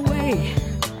night away.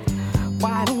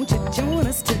 Why don't you join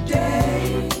us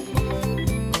today?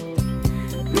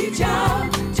 Reach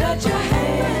out, touch your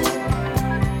hand,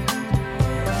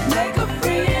 make a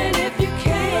friend if you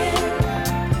can.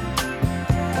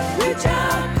 Reach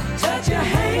out, touch your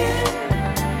hand,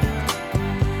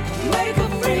 make a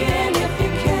friend if you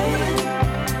can.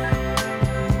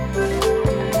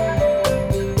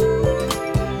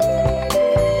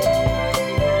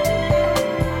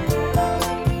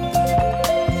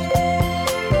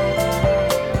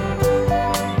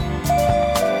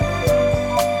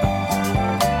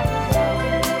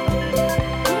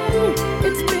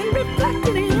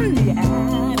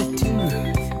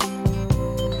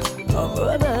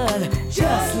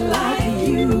 Just like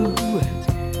you,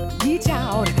 reach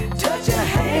out, touch a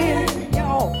hand,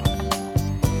 yo.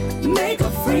 Make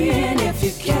a friend if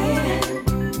you can.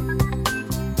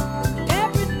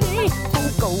 Every day,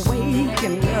 folk are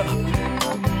waking up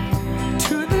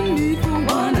to the need for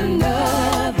one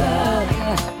another.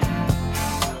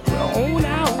 We're on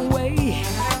our way,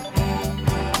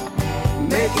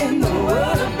 making the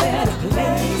world a better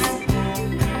place.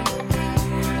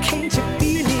 Can't you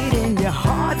feel it in your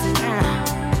heart now?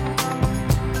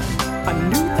 A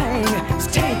new thing is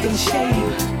taking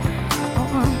shape.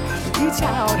 Reach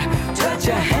out, touch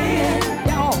your hand,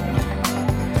 y'all.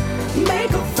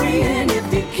 Make a friend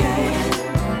if you can.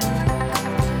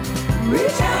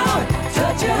 Reach out,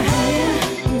 touch your hand.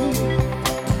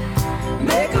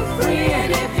 Make a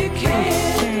friend if you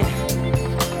can.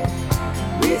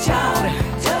 Reach out,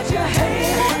 touch your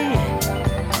hand.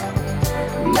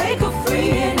 Make a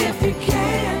friend if you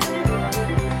can.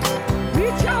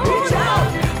 Reach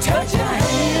out, touch your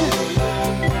hand.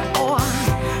 Oh,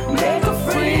 make a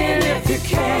friend if you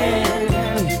can.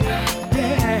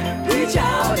 Yeah, reach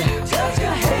out, touch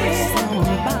your hand.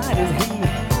 Somebody's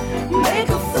here. Make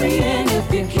a friend if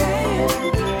you can.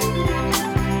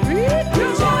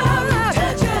 Reach out,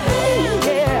 touch your hand.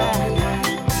 Yeah,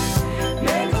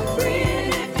 make a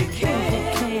friend if you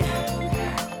can.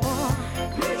 Oh,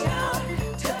 reach out,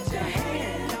 touch your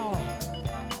hand. Oh,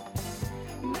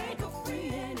 make a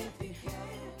friend if you can.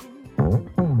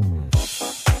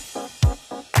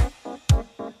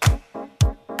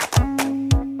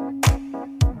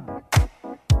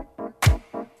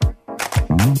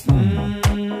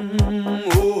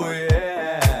 Oh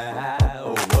yeah,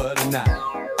 oh, what a night.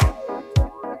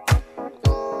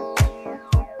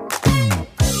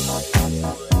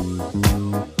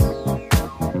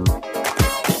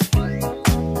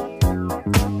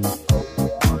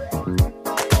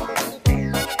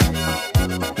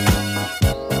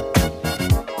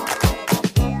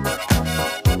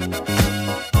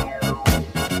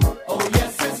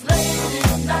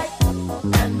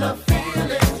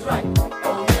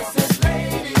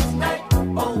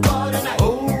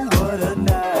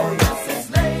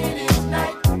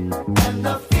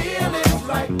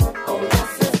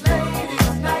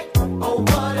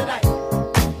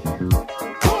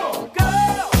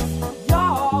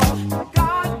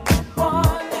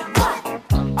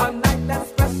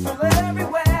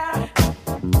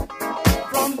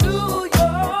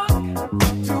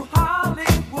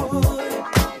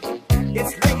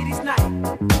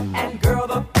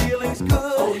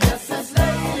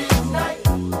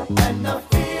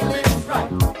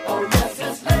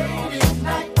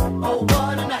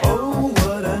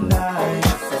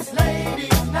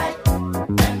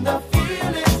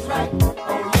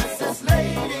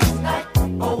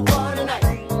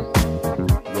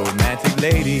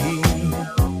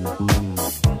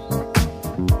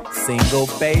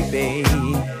 baby.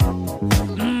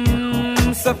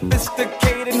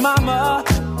 Sophisticated mama.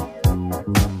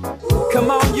 Come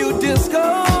on, you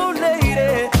disco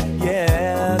lady.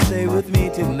 Yeah, stay with me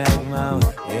tonight,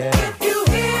 mama. Yeah. If you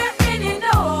hear any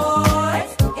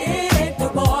noise, it ain't the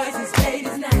boys, it's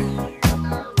ladies' night.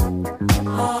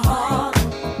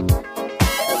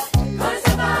 Gonna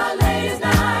step out ladies'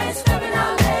 night, stepping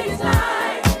out ladies'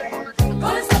 night.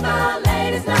 Gonna step out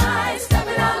ladies' night,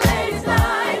 stepping out ladies'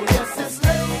 night. Oh, yes, it's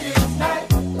ladies' night,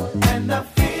 and the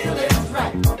feeling's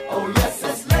right. Oh, yes,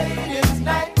 it's ladies'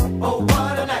 night. Oh,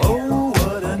 what a night. Oh,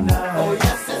 what a night. Oh,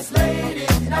 yes, it's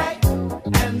ladies' night,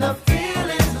 and the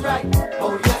feeling's right.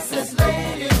 Oh, yes, it's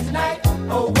ladies' night.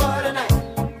 Oh, what a night.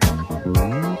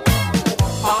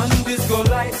 On disco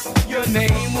lights, your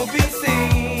name will be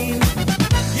seen.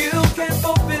 You can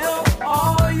fulfill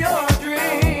all your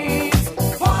dreams.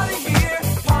 Party here,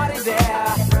 party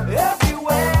there,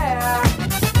 everywhere.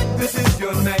 This is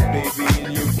your night, baby,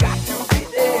 and you got to be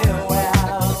there.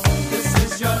 Well, this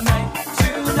is your night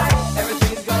tonight.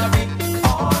 Everything's gonna be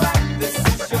alright. This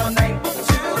is your night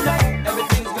tonight.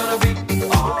 Everything's gonna be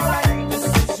alright. This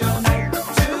is your night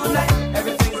tonight.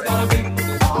 Everything's gonna be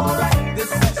alright.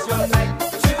 This is your night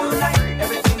tonight.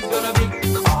 Everything's gonna be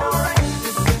alright.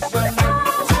 This is your night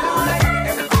tonight.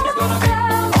 Everything's gonna be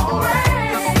alright.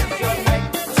 This is your night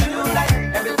tonight.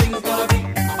 Everything's gonna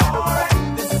be alright.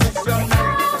 This is your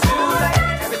night tonight.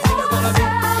 Everything's gonna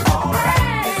be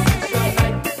alright.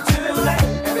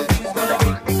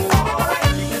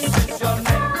 This is your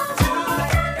night tonight.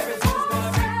 Everything's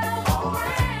gonna be alright. This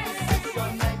is your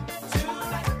night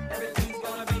tonight. Everything's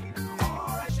gonna be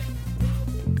alright.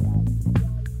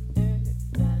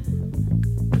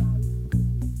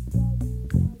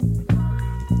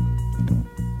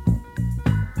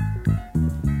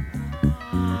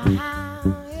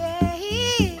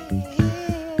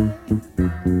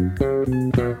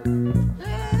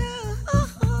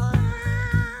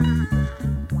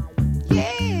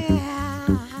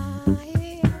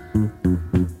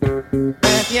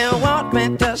 If you want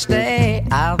me to stay,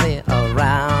 I'll be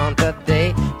around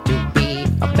today to be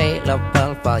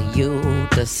available for you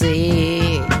to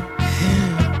see.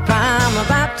 I'm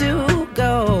about to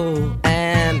go,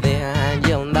 and then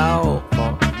you'll know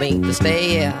for me to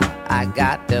stay, I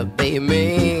got to be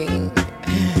me.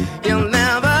 You'll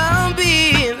never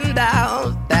be in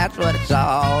doubt, that's what it's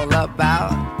all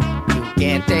about. You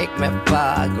can't take me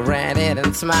for granted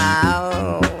and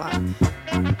smile.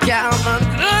 Count on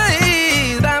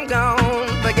days I'm gone,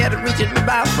 forget reaching me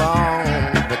by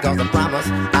phone, because I promise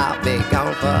I'll be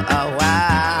gone for a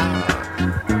while.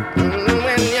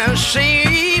 When you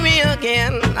see me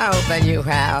again, I hope that you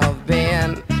have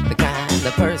been the kind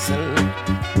of person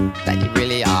that you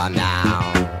really are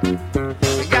now.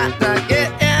 We got to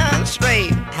get in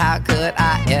straight, how could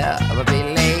I ever be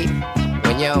late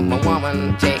when you're my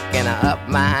woman taking up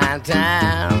my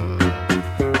time?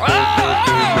 Oh,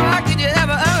 how could you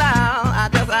ever allow?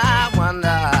 I wonder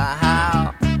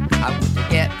how I would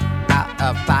get out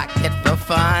of pocket for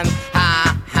fun.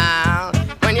 How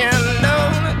when you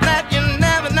know that you're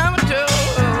never number two,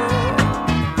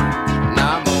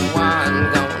 number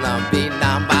one gonna be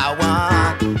number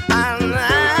one. And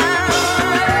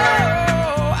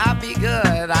I'll be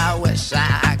good. I wish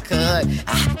I could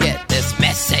get this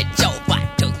message over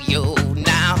to you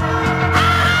now.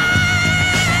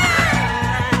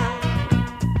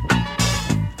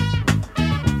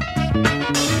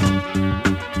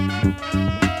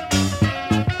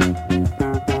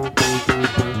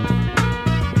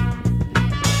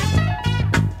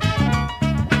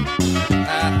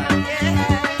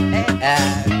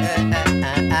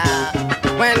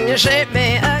 When you shape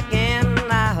me again,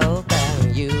 I hope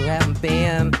that you have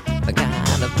been the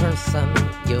kind of person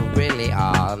you really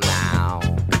are now.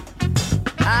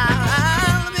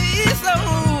 I'll be so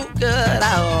good.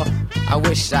 I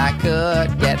wish I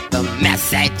could get the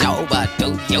message over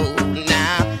to you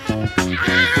now.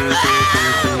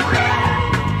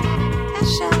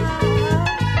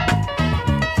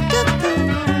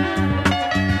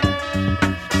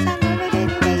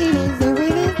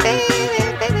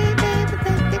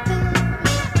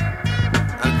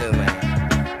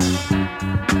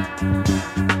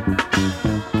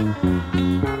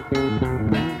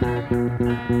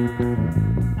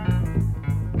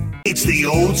 It's the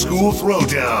old school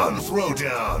throwdown.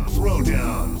 Throwdown.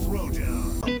 Throwdown. Throwdown.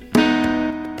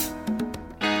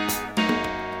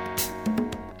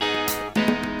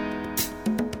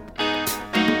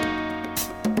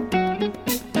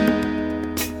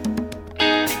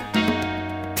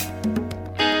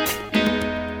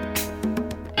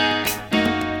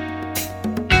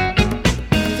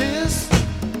 This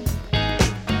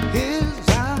is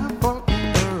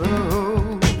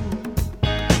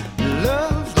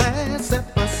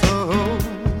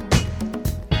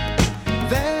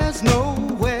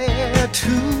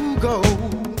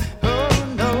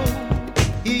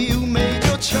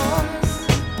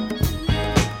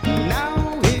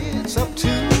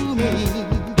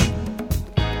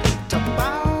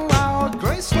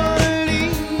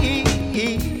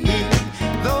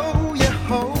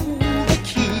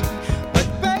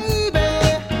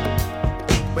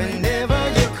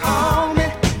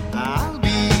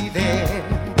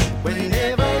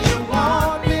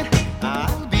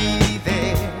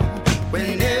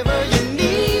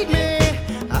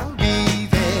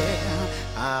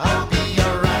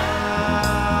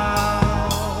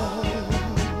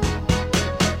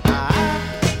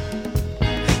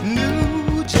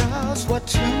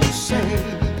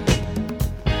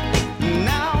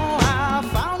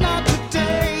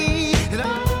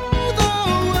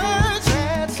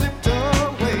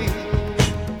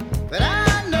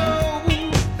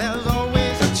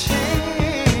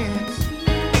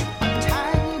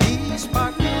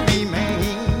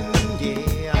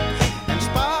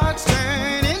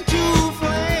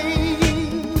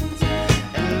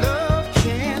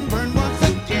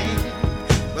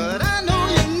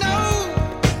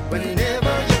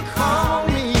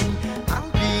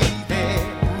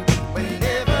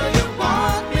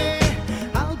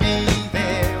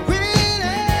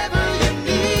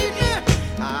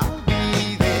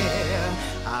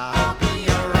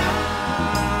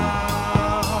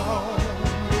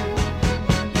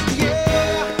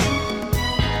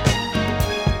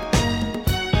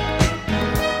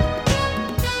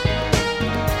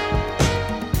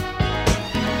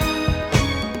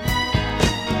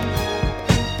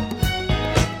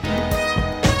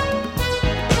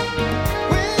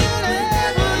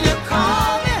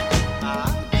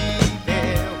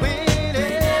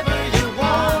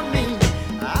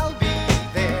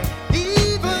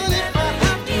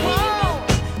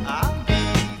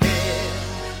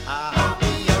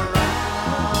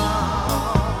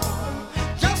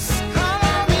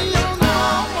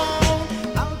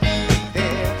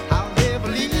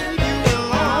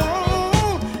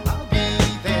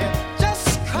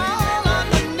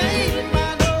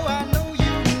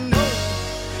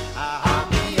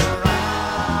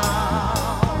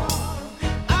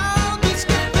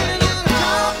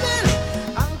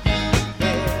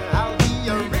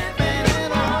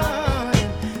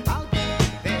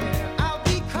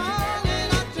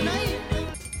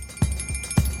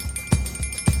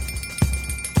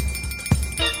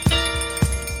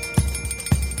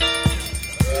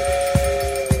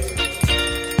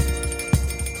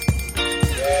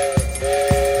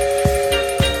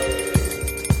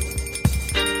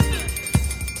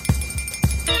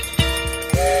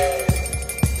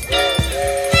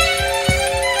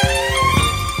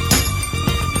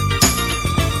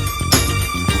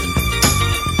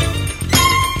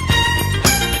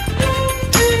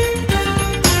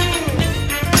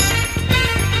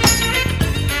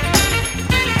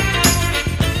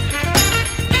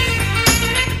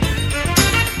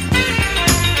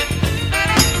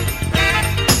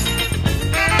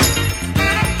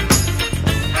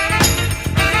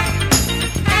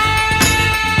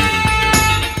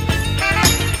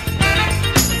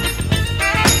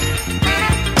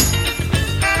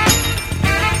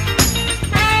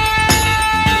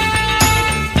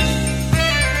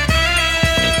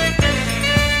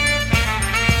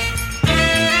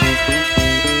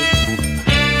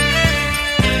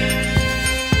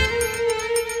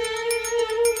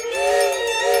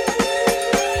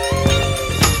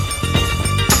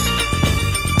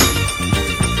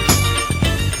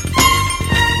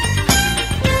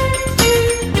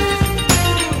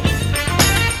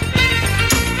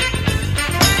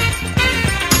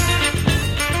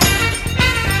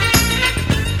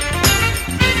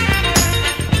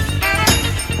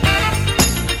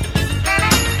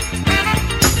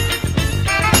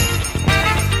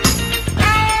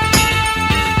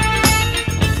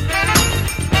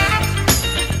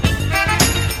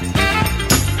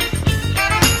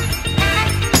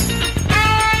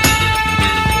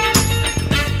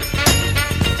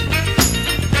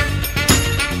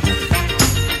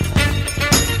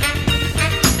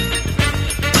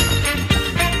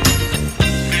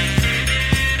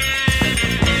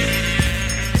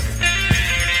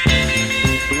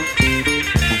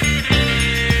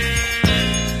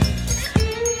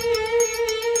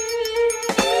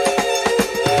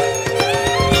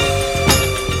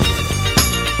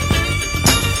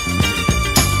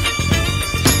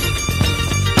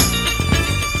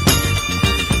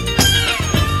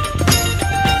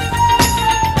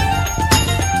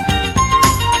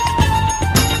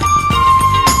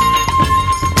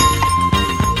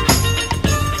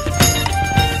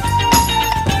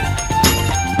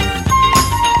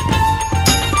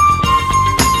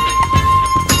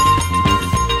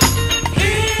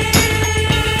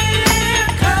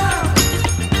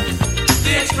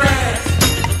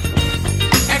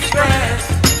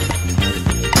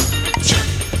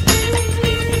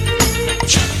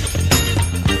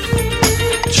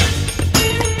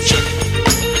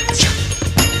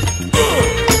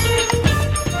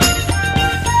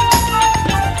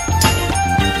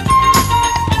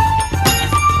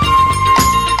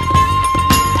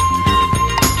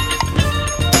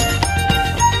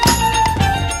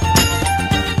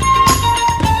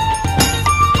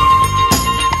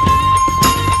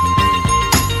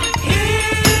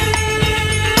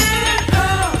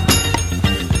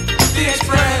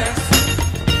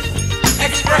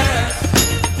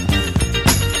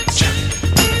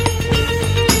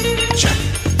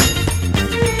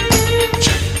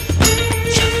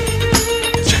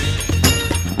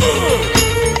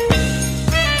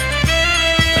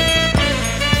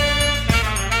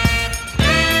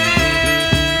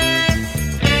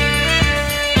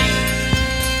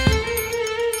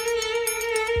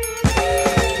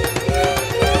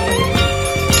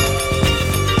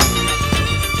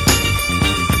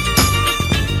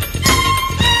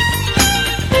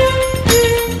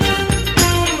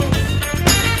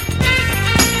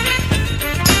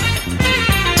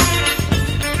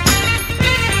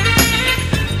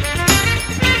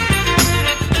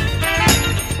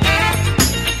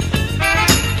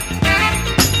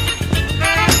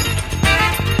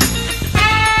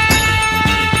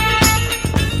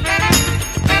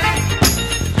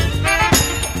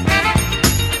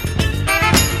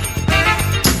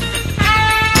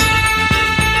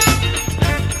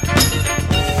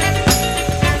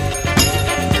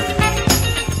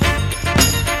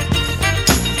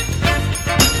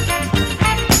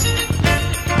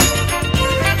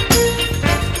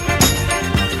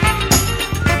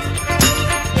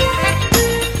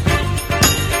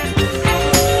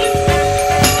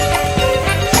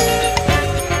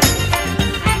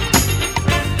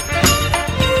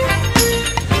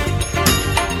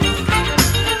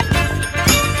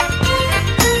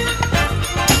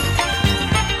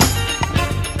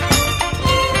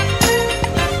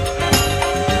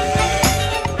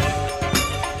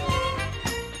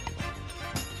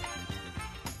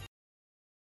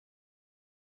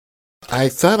I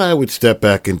thought I would step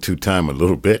back into time a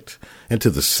little bit,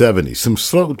 into the 70s, some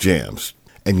slow jams.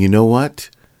 And you know what?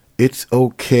 It's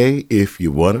okay if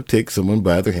you want to take someone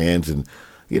by their hands and,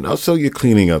 so you're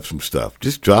cleaning up some stuff.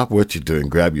 Just drop what you're doing,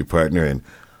 grab your partner, and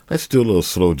let's do a little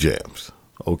slow jams.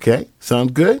 Okay?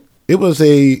 Sound good? It was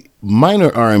a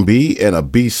minor R&B and a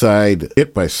B-side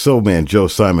hit by soul man Joe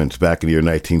Simons back in the year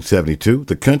 1972.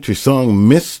 The country song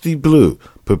Misty Blue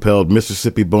propelled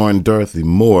Mississippi-born Dorothy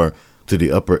Moore to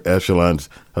the upper echelons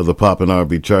of the pop and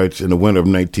R&B charts in the winter of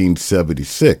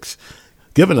 1976,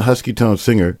 giving the husky-toned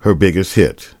singer her biggest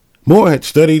hit. Moore had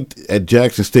studied at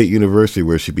Jackson State University,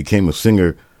 where she became a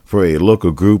singer for a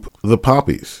local group, The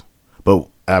Poppies. But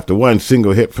after one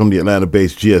single hit from the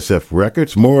Atlanta-based GSF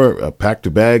Records, Moore packed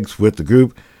her bags with the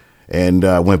group and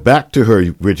went back to her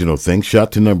original thing,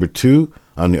 shot to number 2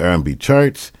 on the R&B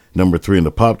charts, number 3 in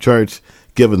the pop charts,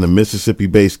 giving the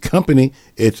Mississippi-based company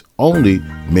its only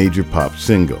major pop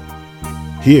single.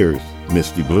 Here's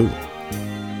Misty Blue.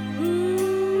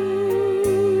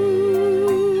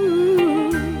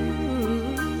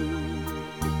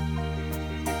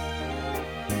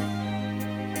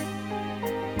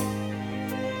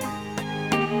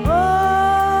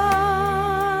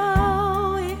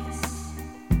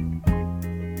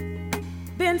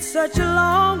 Such a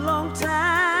long, long time.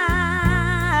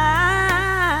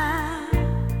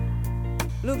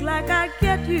 Look like I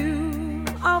get you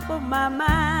off of my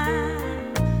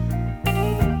mind,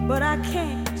 but I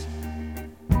can't.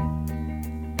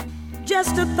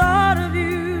 Just the thought of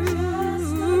you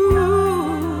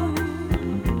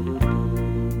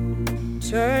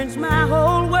turns my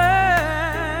whole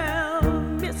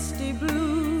world misty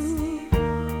blue.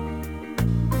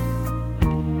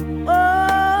 Oh,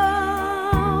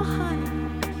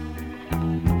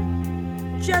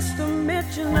 just the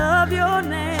mention of your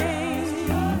name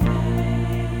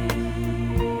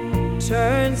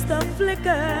turns the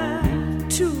flicker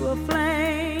to a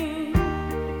flame.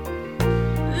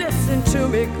 Listen to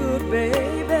me, good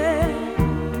baby.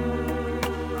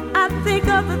 I think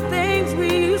of the things we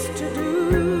used to do,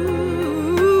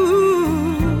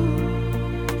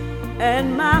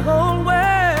 and my whole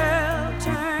world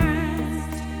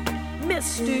turns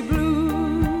misty blue.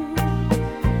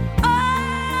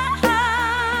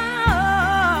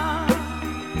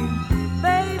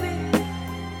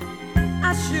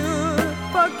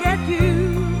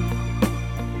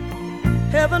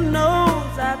 Heaven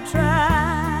knows I've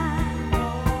tried.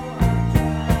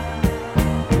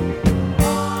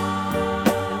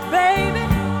 Baby,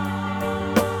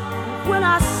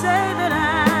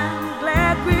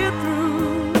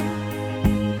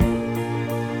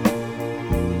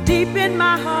 in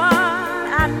my heart,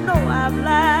 I know I've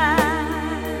lied.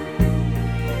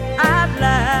 I've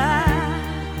lied.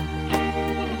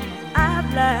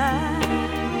 I've lied.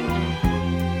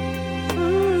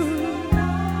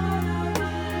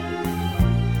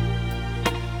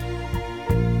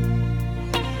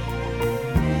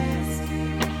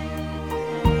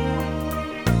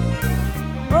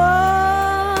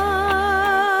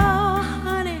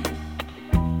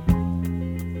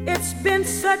 Been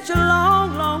such a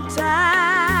long, long time.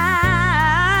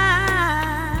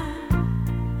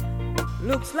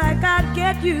 Looks like I'd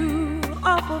get you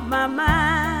off of my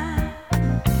mind,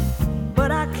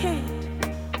 but I can't.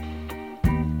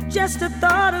 Just the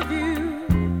thought of you,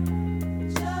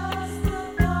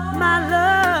 my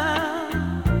love,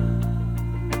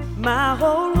 my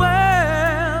whole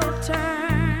world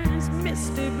turns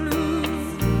misty blue.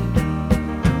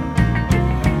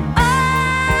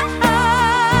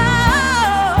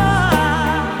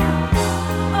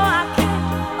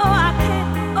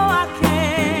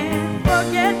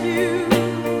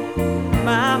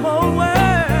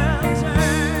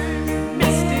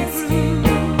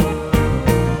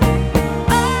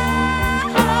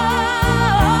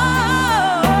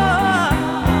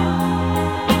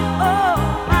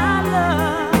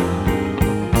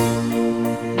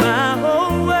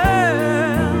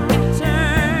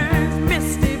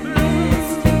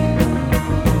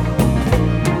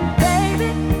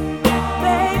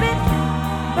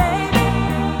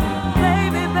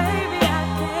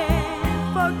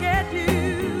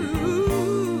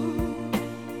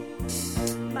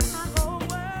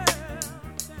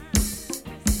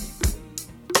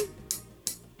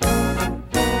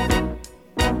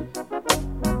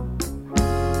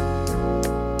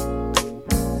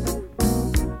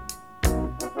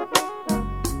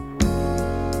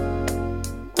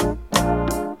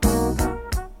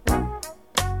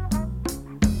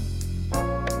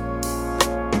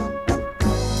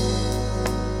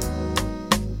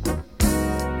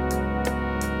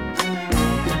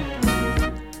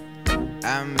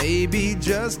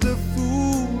 Just a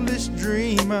foolish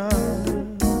dreamer,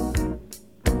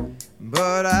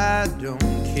 but I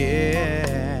don't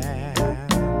care,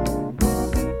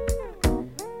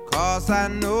 'cause I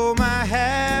know my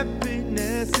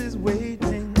happiness is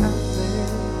waiting out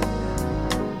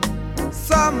there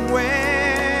somewhere.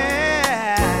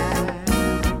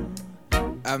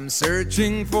 I'm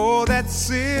searching for that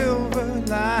silver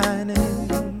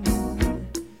lining,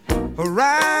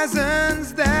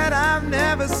 horizons that I've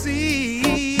never seen.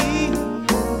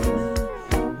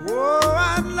 Oh,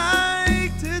 I'd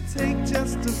like to take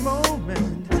just a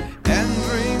moment and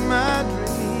dream my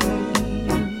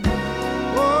dream.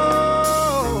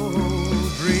 Oh,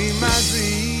 dream my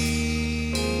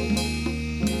dream.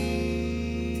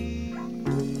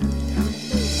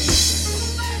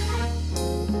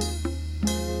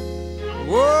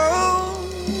 Whoa.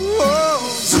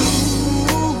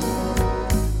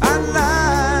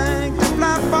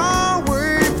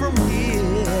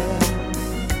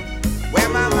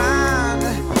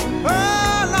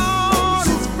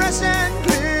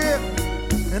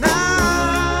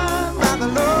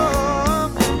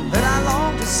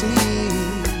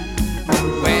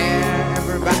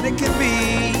 Can be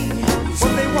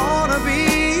what they wanna be.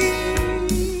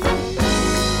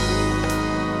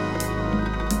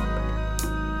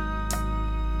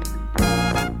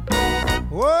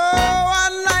 Oh, I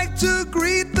like to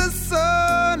greet the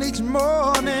sun each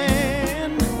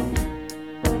morning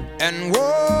and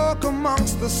walk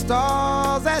amongst the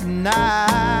stars at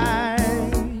night.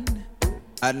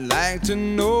 I'd like to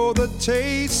know the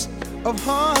taste of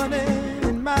honey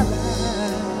in my life.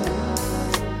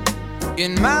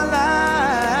 In my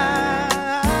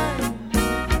life,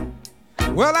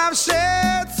 well, I've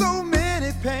shared so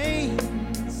many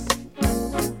pains,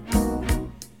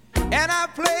 and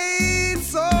I've played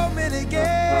so many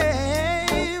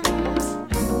games.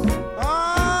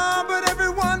 Oh, but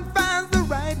everyone finds the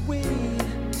right way,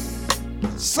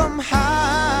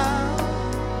 somehow,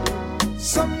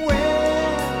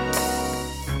 somewhere,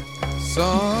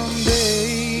 someday.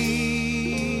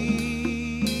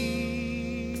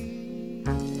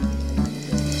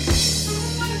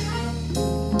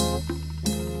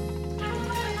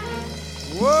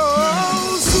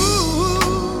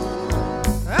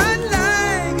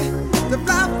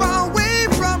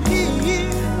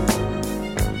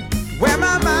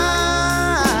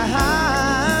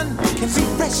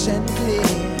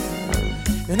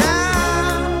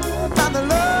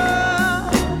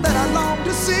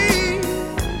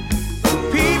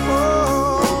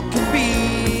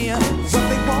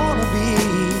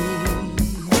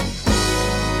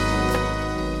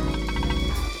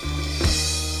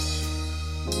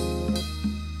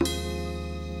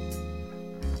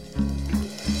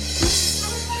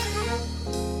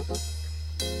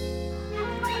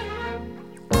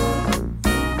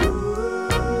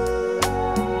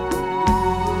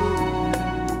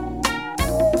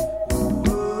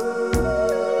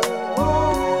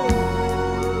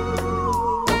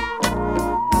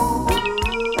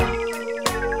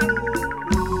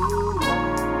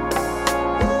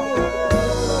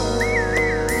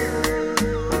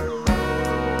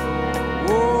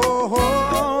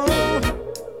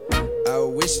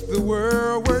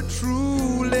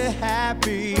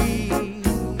 happy,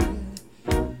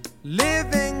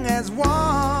 living as one.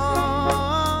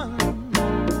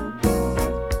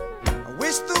 I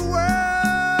wish the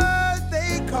word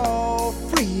they call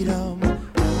freedom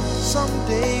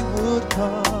someday would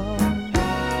come,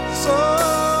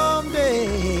 someday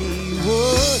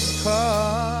would come.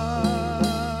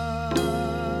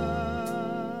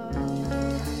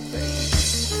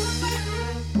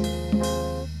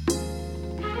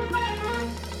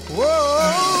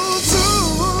 Whoa,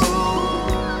 soon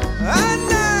I'd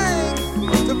like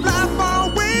to fly far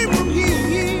away from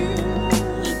here,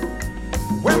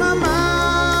 where my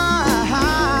mind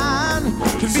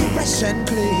can be fresh and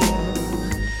clear,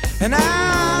 and I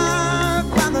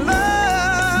find the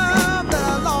love that I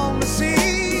long to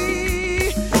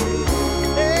see.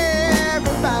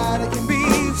 Everybody can be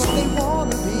what they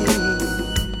wanna be.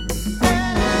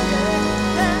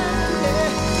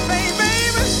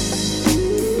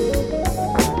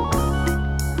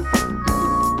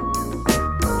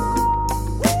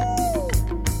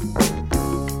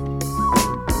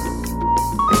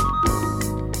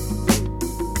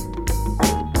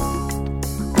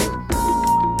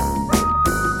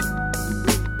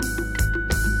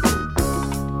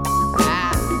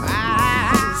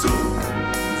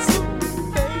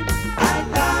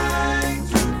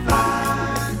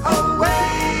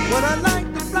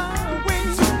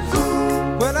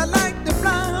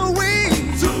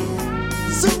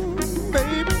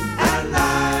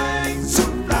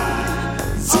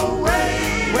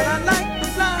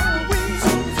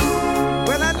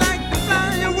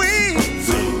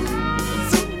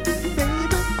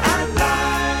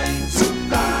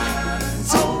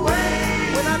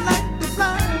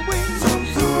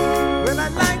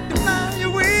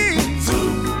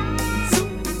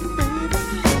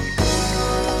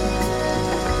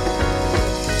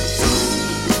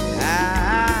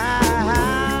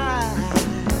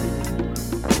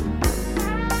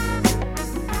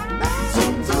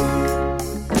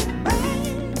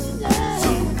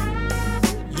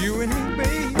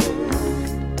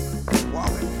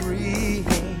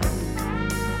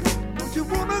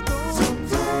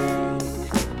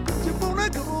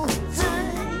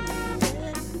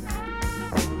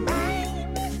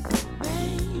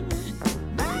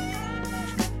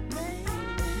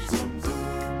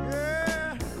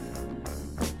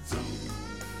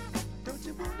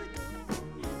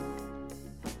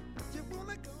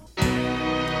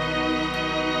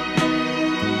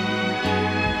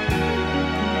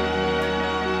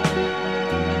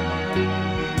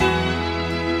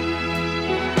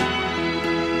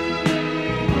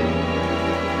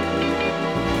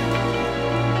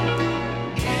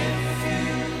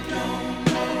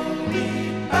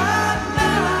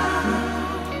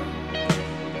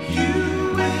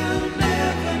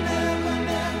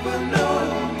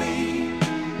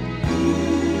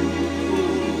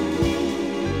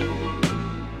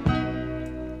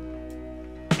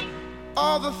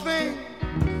 All the things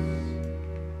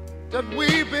that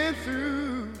we've been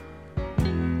through,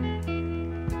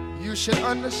 you should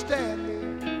understand me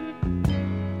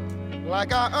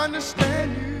like I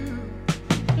understand you.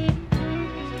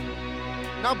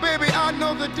 Now, baby, I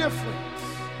know the difference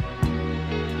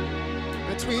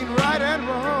between right and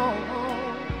wrong.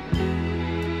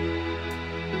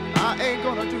 I ain't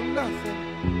gonna do nothing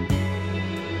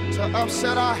to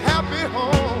upset our happy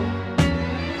home.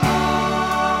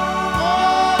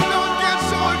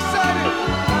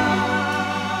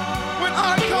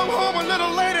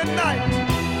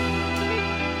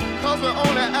 We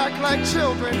only act like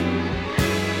children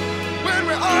when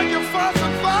we argue, fuss,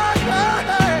 and fight.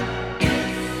 Hey,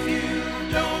 if you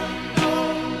don't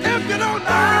know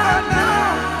right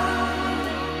now,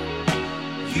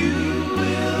 you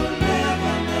will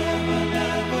never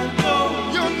know.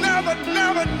 You'll never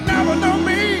know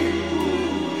me.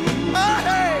 Oh,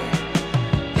 hey,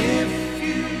 if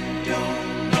you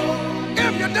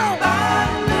don't know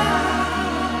right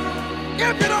now,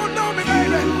 if you don't know me,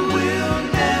 baby, you will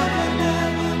never.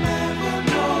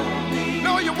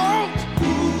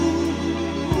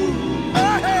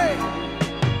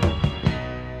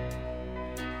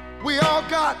 We all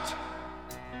got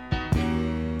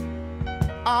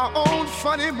our own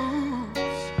funny moves.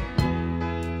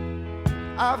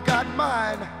 I've got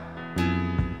mine.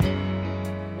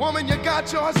 Woman, you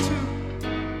got yours too.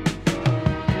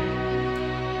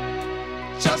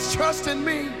 Just trust in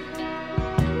me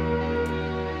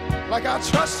like I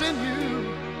trust in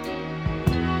you.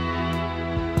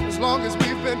 As long as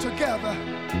we've been together,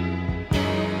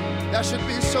 that should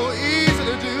be so easy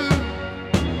to do.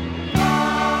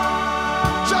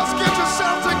 Just get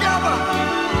yourself together,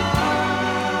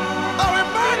 or we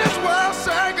might as well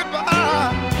say goodbye.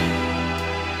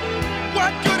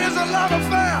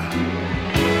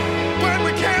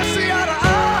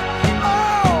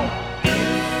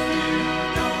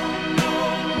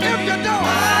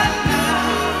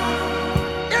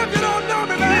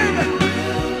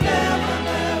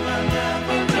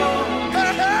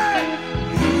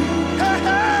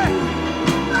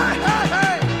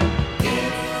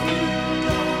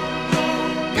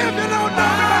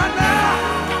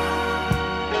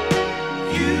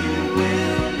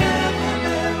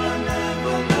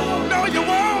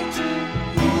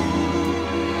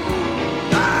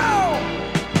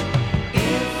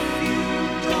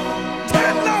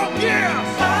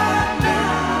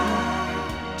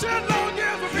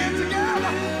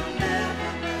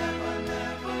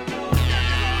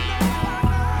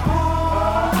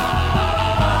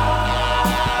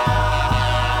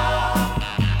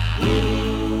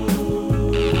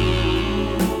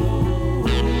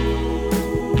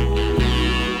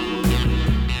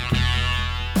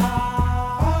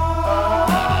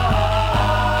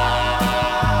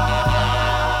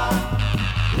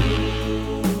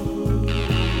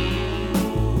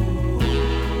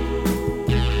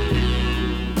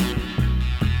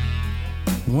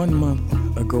 1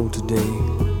 month ago today,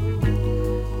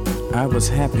 I was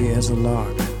happy as a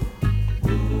lark.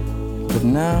 But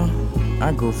now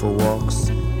I go for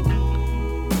walks,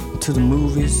 to the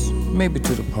movies, maybe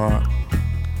to the park.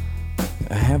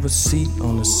 I have a seat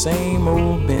on the same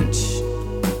old bench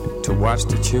to watch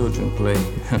the children play.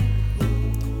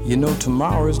 You know,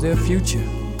 tomorrow is their future.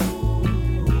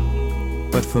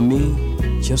 But for me,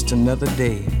 just another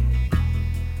day.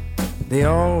 They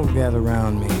all gather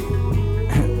around me.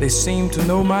 They seem to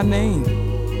know my name.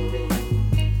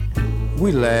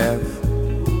 We laugh,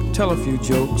 tell a few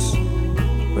jokes,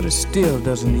 but it still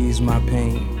doesn't ease my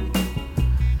pain.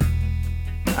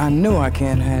 I know I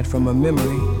can't hide from a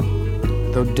memory,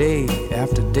 though day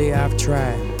after day I've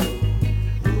tried.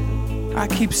 I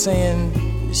keep saying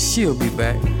she'll be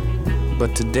back,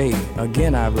 but today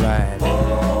again I've lied.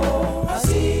 Oh, I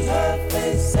see her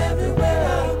face everywhere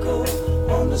I go,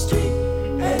 on the street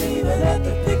and even at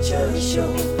the picture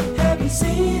show. Have you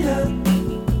seen her?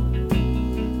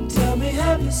 Tell me,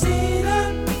 have you seen her?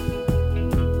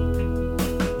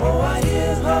 Oh, I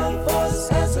hear her voice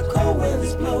as the cold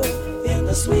winds blow in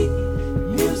the sweet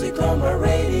music on my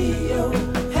radio.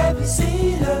 Have you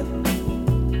seen her?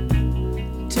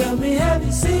 Tell me, have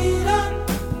you seen her?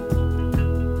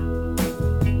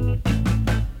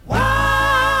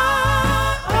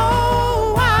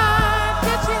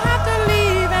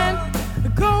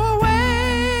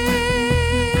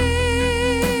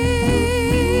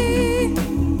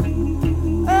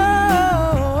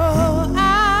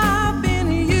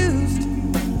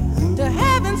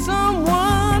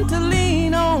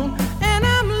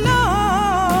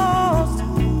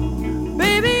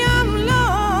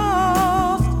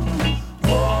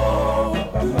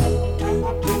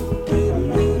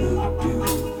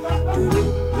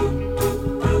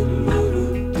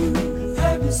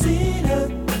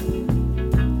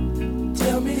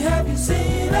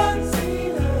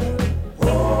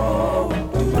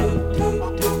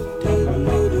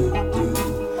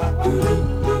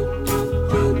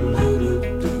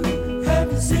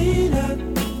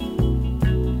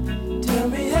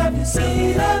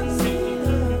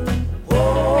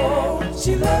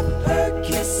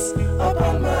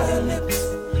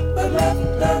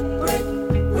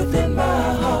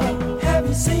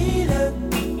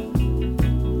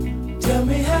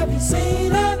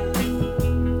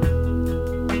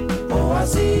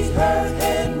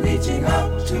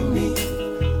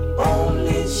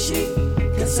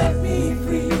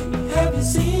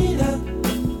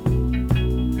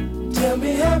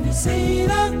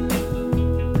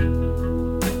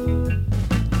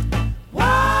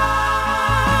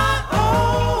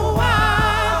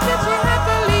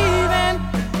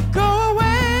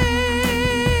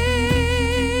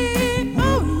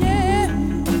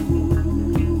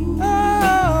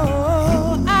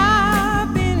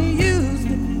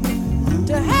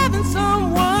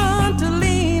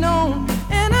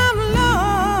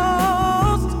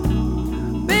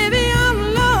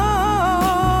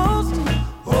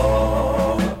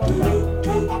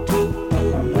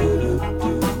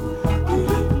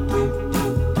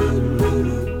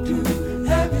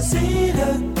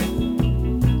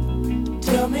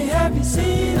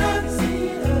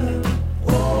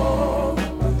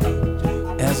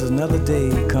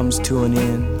 To an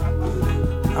end,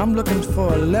 I'm looking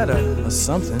for a letter or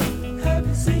something, or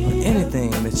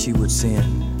anything that she would send.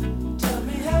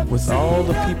 With all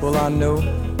the people I know,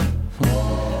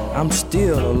 I'm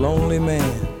still a lonely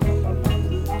man.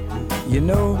 You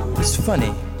know, it's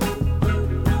funny,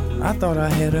 I thought I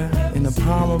had her in the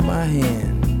palm of my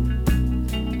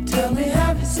hand. Tell me,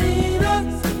 have you seen her?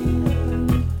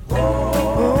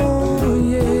 Oh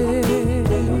yeah.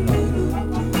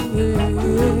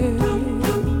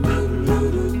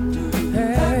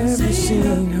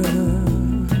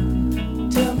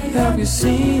 Have you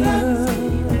seen her?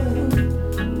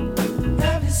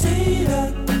 Have you seen her?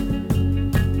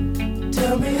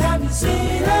 Tell me, have you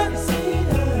seen her?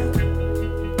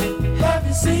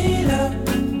 you seen her?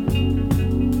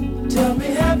 Tell me,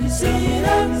 have you seen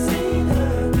her?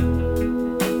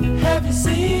 Have you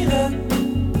seen her?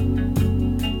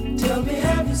 Tell me,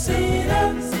 have you seen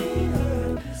her?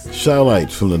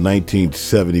 Starlights from the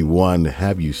 1971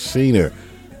 Have You Seen Her?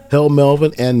 Hal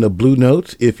Melvin and the Blue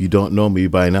Notes, if you don't know me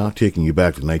by now, taking you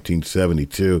back to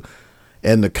 1972.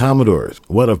 And the Commodores,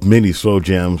 one of many slow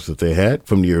jams that they had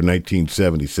from the year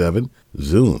 1977,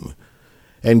 Zoom.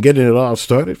 And getting it all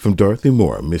started from Dorothy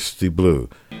Moore, Misty Blue.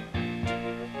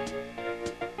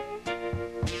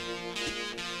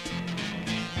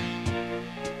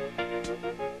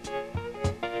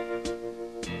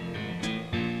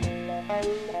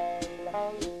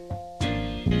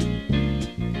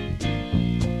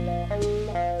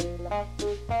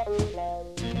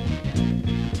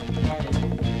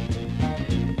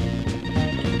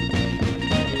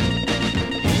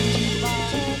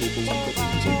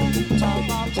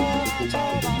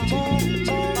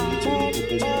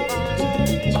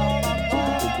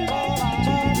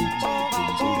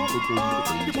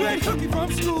 You play hooky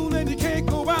from school and you can't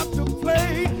go out to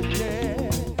play. Yeah.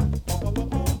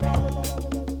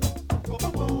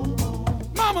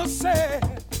 Mama said,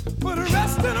 for the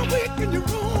rest of the week in your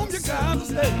room you gotta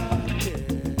stay.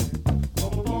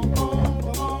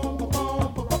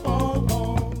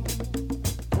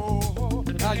 Oh,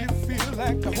 now you feel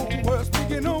like the whole world's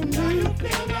picking on you.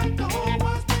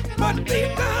 But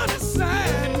deep down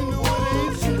inside you know it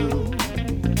ain't true.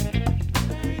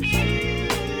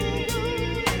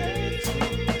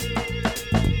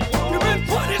 You've been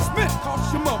punishment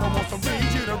 'cause your mother wants to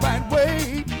raise you the right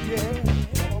way. Yeah.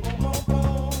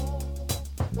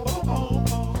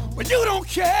 But you don't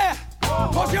care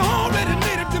 'cause you already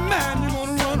made a demand. You're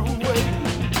gonna run away.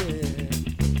 Yeah.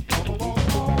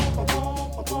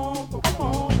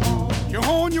 You're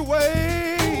on your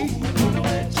way. Run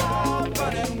away, child,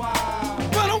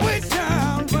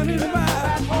 running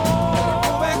wild.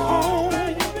 Go back home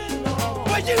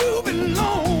where you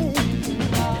belong.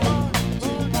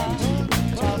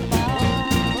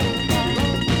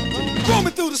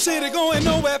 Roaming through the city, going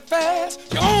nowhere fast.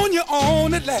 You're on your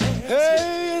own at last.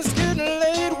 Hey, it's getting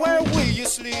late. Where will you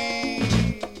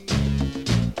sleep?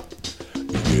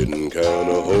 You're getting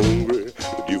kinda hungry,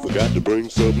 but you forgot to bring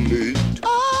something to eat.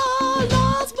 Oh,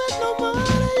 lost with no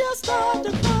money, you start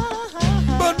to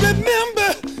cry. But remember,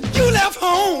 you left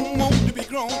home wanting to be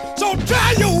grown, so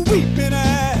dry your weeping eyes.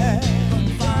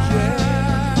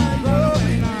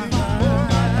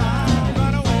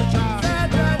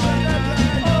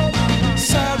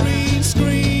 Siren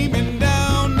screaming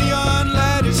down neon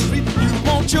lighted street. You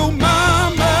want your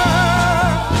mama.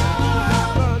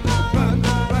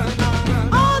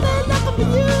 All they looking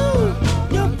for you,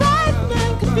 you're frightened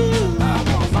and confused.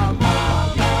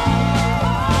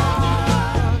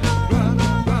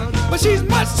 But she's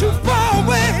much too far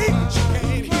away. She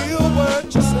can't hear what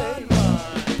you say.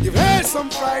 You've heard some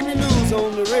frightening news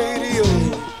on the radio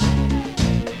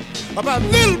about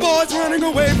little boys running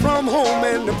away from home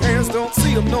and the parents don't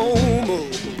see them no more.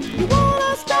 You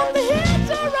wanna stop the hit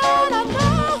to run and go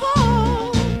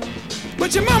home.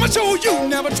 But your mama told you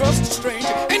never trust a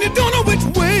stranger, and you don't know which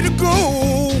way to go.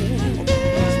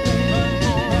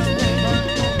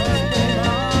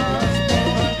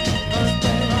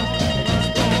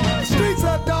 Streets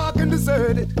are dark and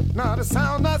deserted, not a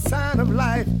sound, not sign of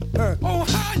life. Oh,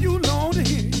 how you long to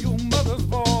hear your mother's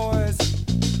voice,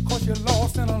 'cause you're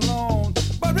lost and alone.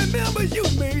 But remember, you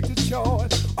made the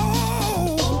choice.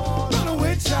 Oh, run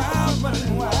away, child,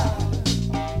 running wild.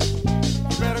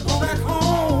 You better go back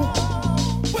home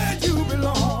where you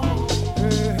belong.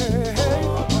 Hey, hey, hey,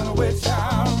 run away,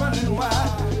 child, running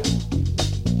wild.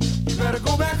 You better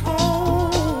go back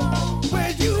home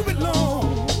where you belong.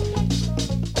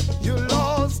 You're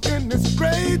lost in this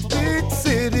great big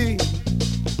city.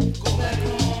 Go back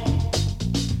home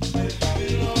where you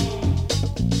belong.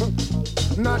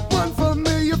 Not one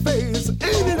familiar face,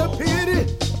 ain't it a pity?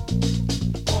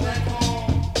 Go back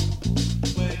home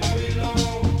where you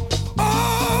belong.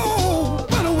 Oh,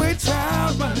 run away,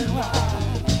 child, running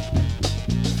wild.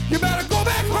 You better go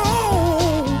back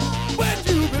home where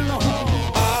you belong.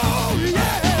 Oh,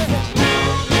 yeah.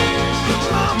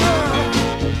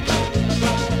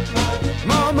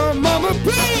 Mama, mama,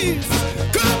 please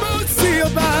come and see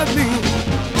about me.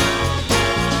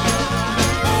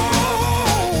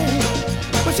 Oh,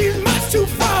 but she's much too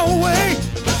far away.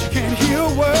 She can't hear a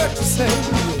word to say.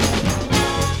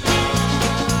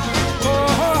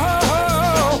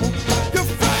 Oh, you're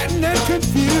frightened and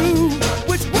confused.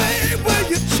 Which way will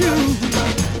you choose?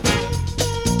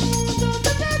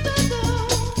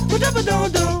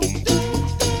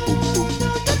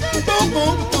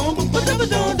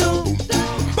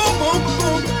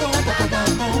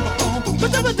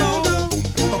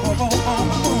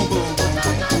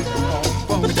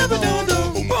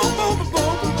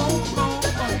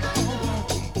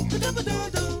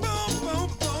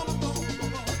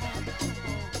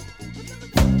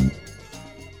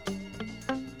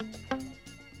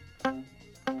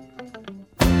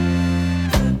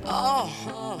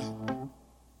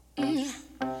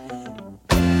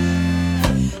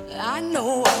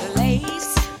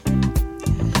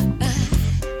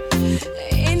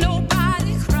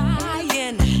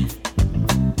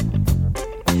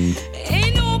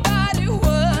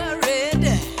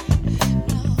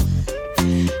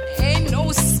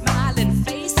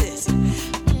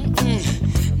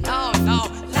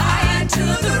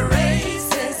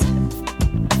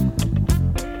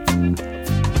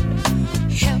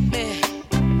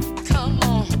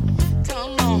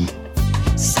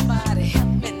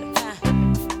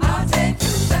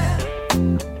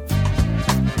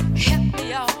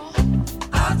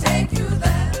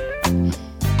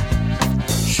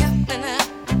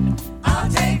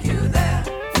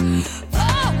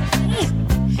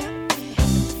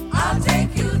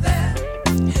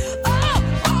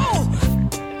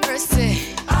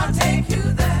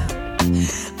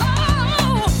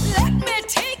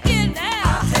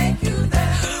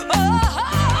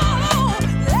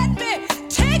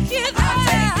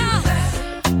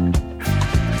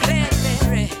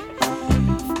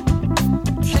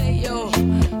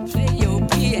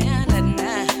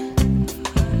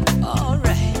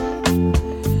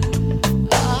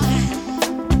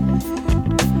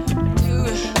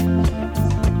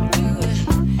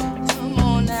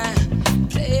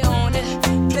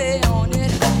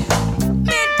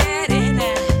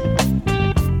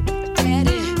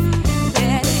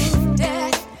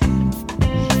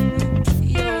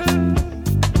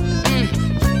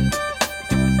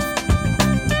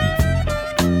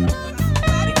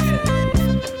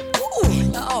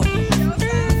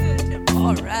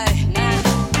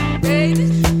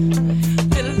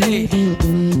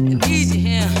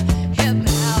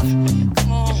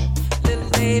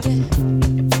 baby.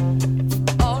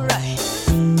 All right.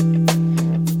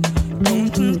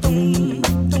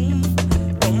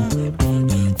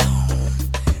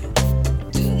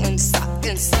 Doing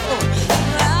something so.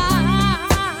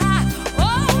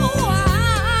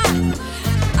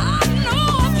 I know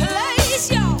a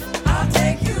place, y'all. I'll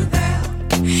take you there.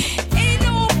 Ain't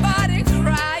nobody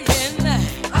crying.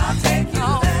 I'll take you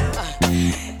there.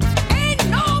 Ain't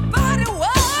nobody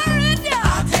worried.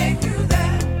 I'll take you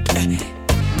there.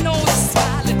 No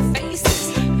silence.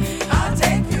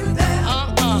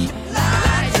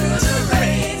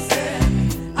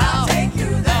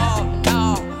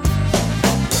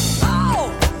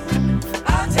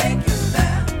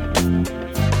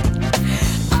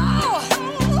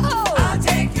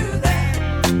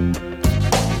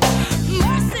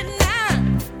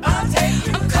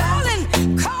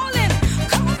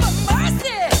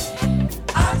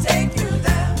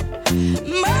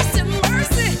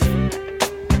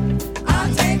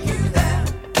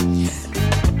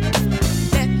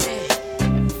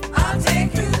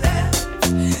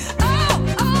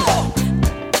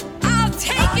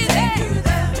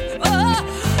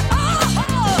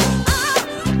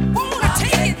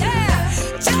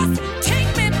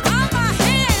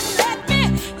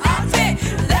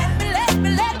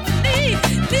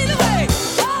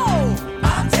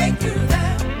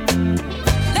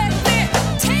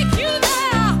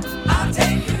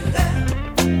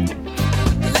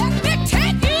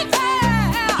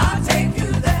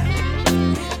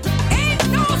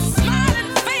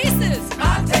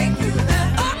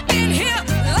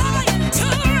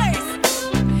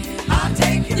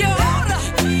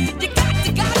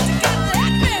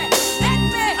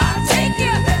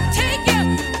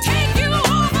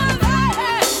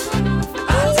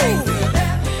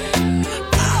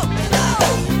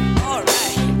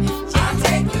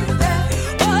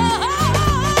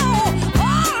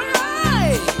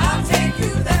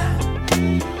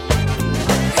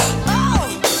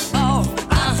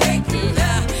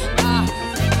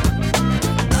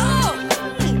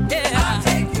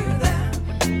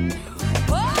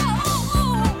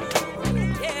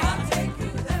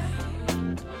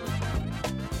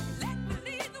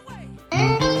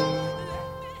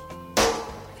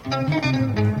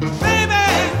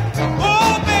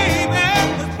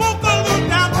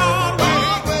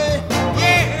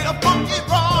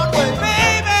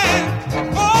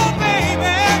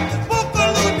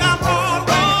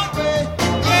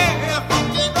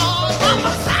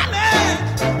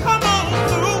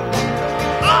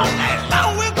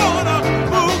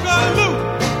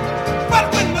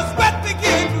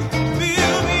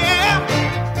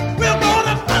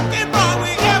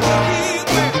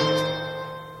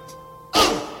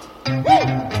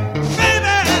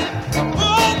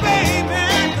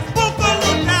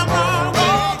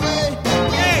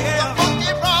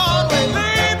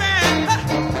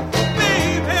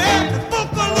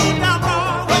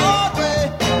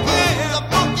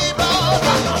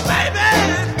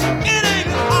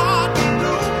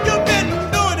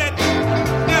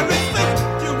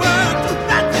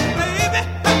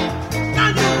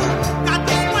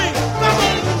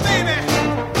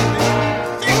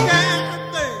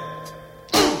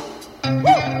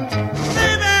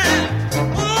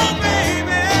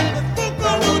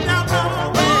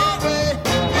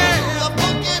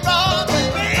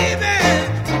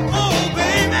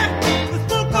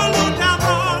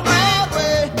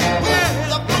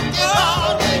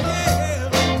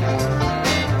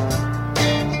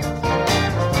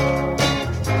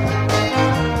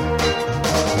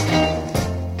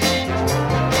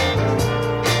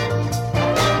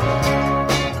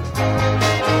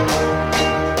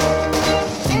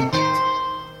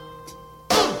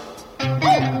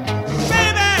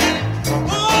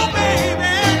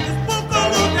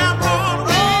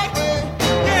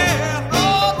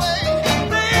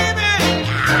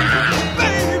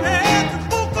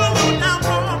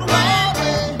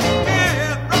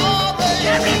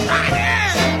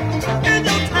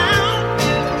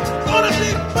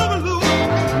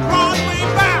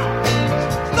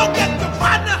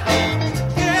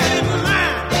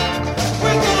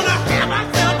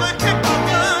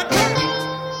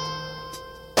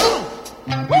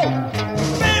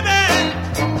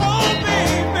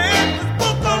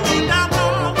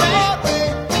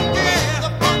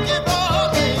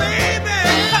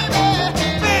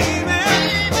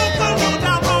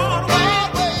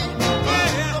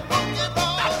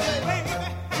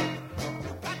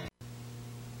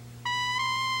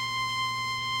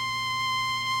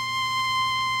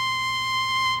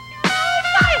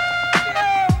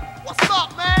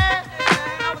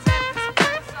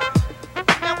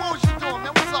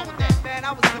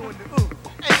 I was doing the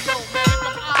Hey, yo, man,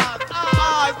 them Oz.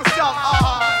 Oz, what's up,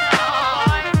 Oz?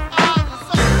 Oz,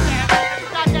 what's up, man?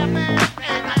 Got that, man?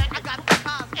 Hey, man, I got the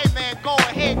Oz. Hey, man, go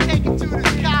ahead, take it to the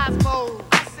cosmos.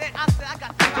 I said, I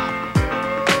got the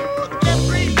Cosmos. Get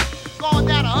free, going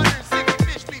down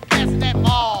 165th Street, passing that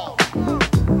mall.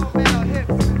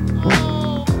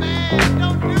 Oh, man,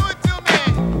 don't do it to me.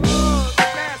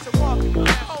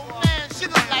 Oh, man, she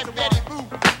look like Betty Boop.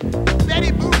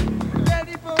 Betty Boop.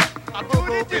 Betty Boop. I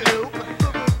boo-boo-boo.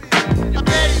 A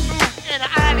Betty Boop and an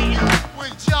alley-oop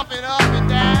was jumping up and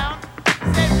down.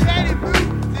 Said Betty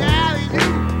Boop, the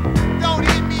alley-oop, don't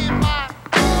hit me in my...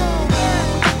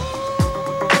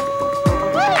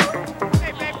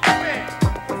 Hey, baby, come here.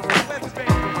 What's up,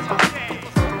 baby? What's up, hey?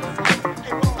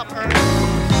 Hey, what's up, Ernie?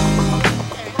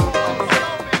 Hey, what's up,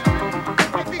 baby?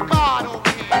 Hey, be God over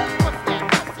here. What's that?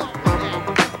 What's up with that?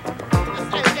 Let's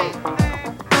say, hey.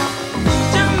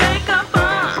 Jamaica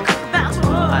funk, that's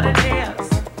what it is.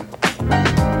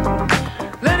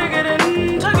 Let it get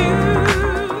into you.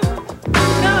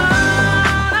 No,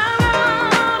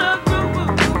 groove,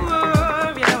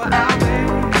 you know I'll be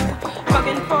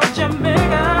fucking for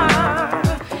Jamaica.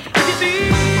 If you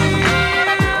feel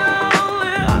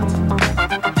it,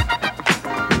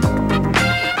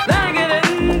 let it get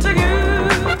into you.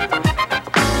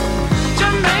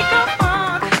 Jamaica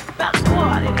funk, that's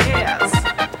what it is.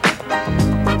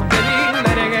 Baby,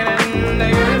 let it get into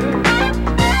you.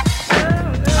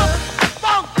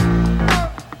 Funk!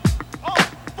 Funk,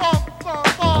 funk, funk,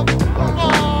 funk,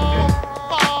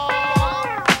 funk.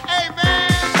 Hey, man.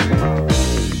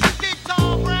 Big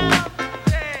Tom Brown.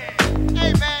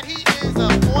 Hey, man, he is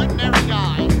an ordinary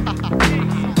guy.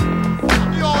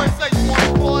 You always say you want a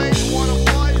boy, you want a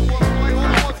boy, you want a boy. All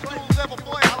he wants to do is have a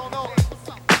boy, I don't know.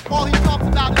 All he talks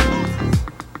about is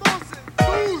mooses.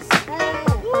 Mooses.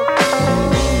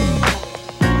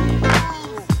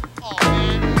 Oh,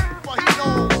 man. But he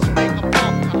knows to make a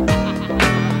funk.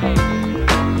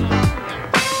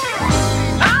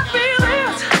 I feel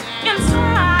it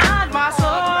inside my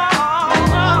soul.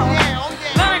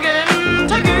 Let it get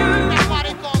into you.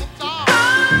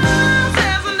 Love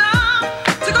is enough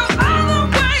to go all the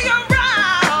way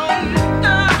around.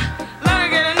 Let it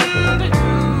get into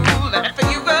you. Let it feel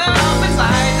you up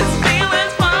inside. This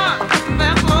feeling's fun.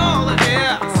 That's all it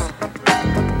is.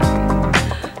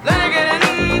 Let it get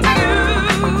into you.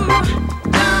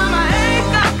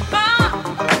 Jamaica funk.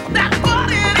 That's what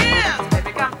it is.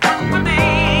 Baby, come funk with me.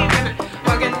 Baby,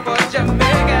 fucking for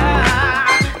Jamaica.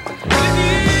 If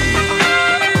you feel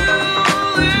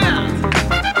it,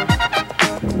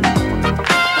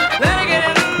 let it get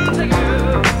into you.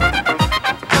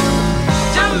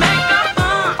 Jamaica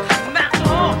funk. That's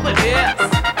all it is.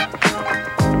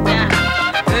 Yeah,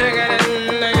 let it get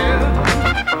into you.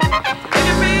 If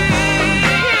you feel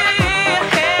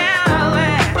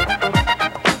it,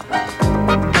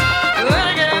 let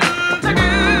it get into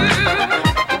you.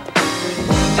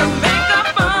 Jamaica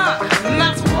funk,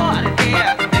 that's what it is.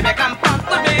 Baby, come funk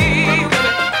with me.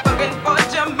 Baby, fucking for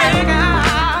Jamaica.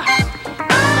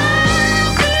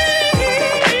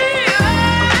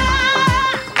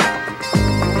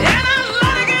 And I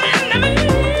let it get into me.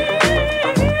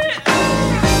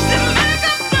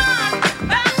 Jamaica funk,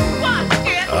 that's what it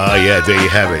is. Ah, yeah, there you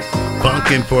have it.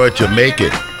 Funkin' for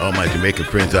Jamaican. All my Jamaican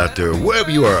friends out there, wherever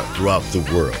you are throughout the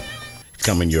world, it's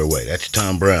coming your way. That's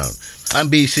Tom Brown. I'm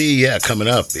BC. Yeah, coming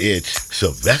up, it's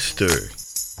Sylvester.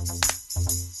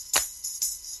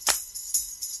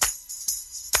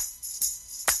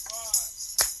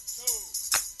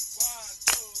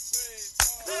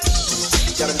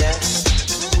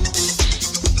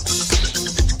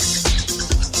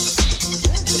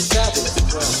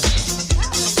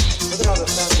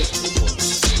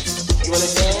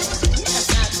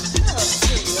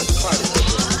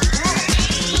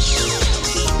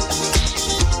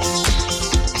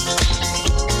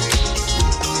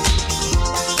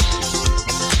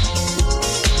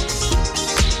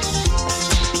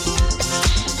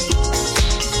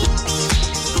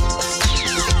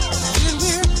 When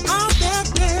we're out there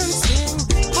dancing,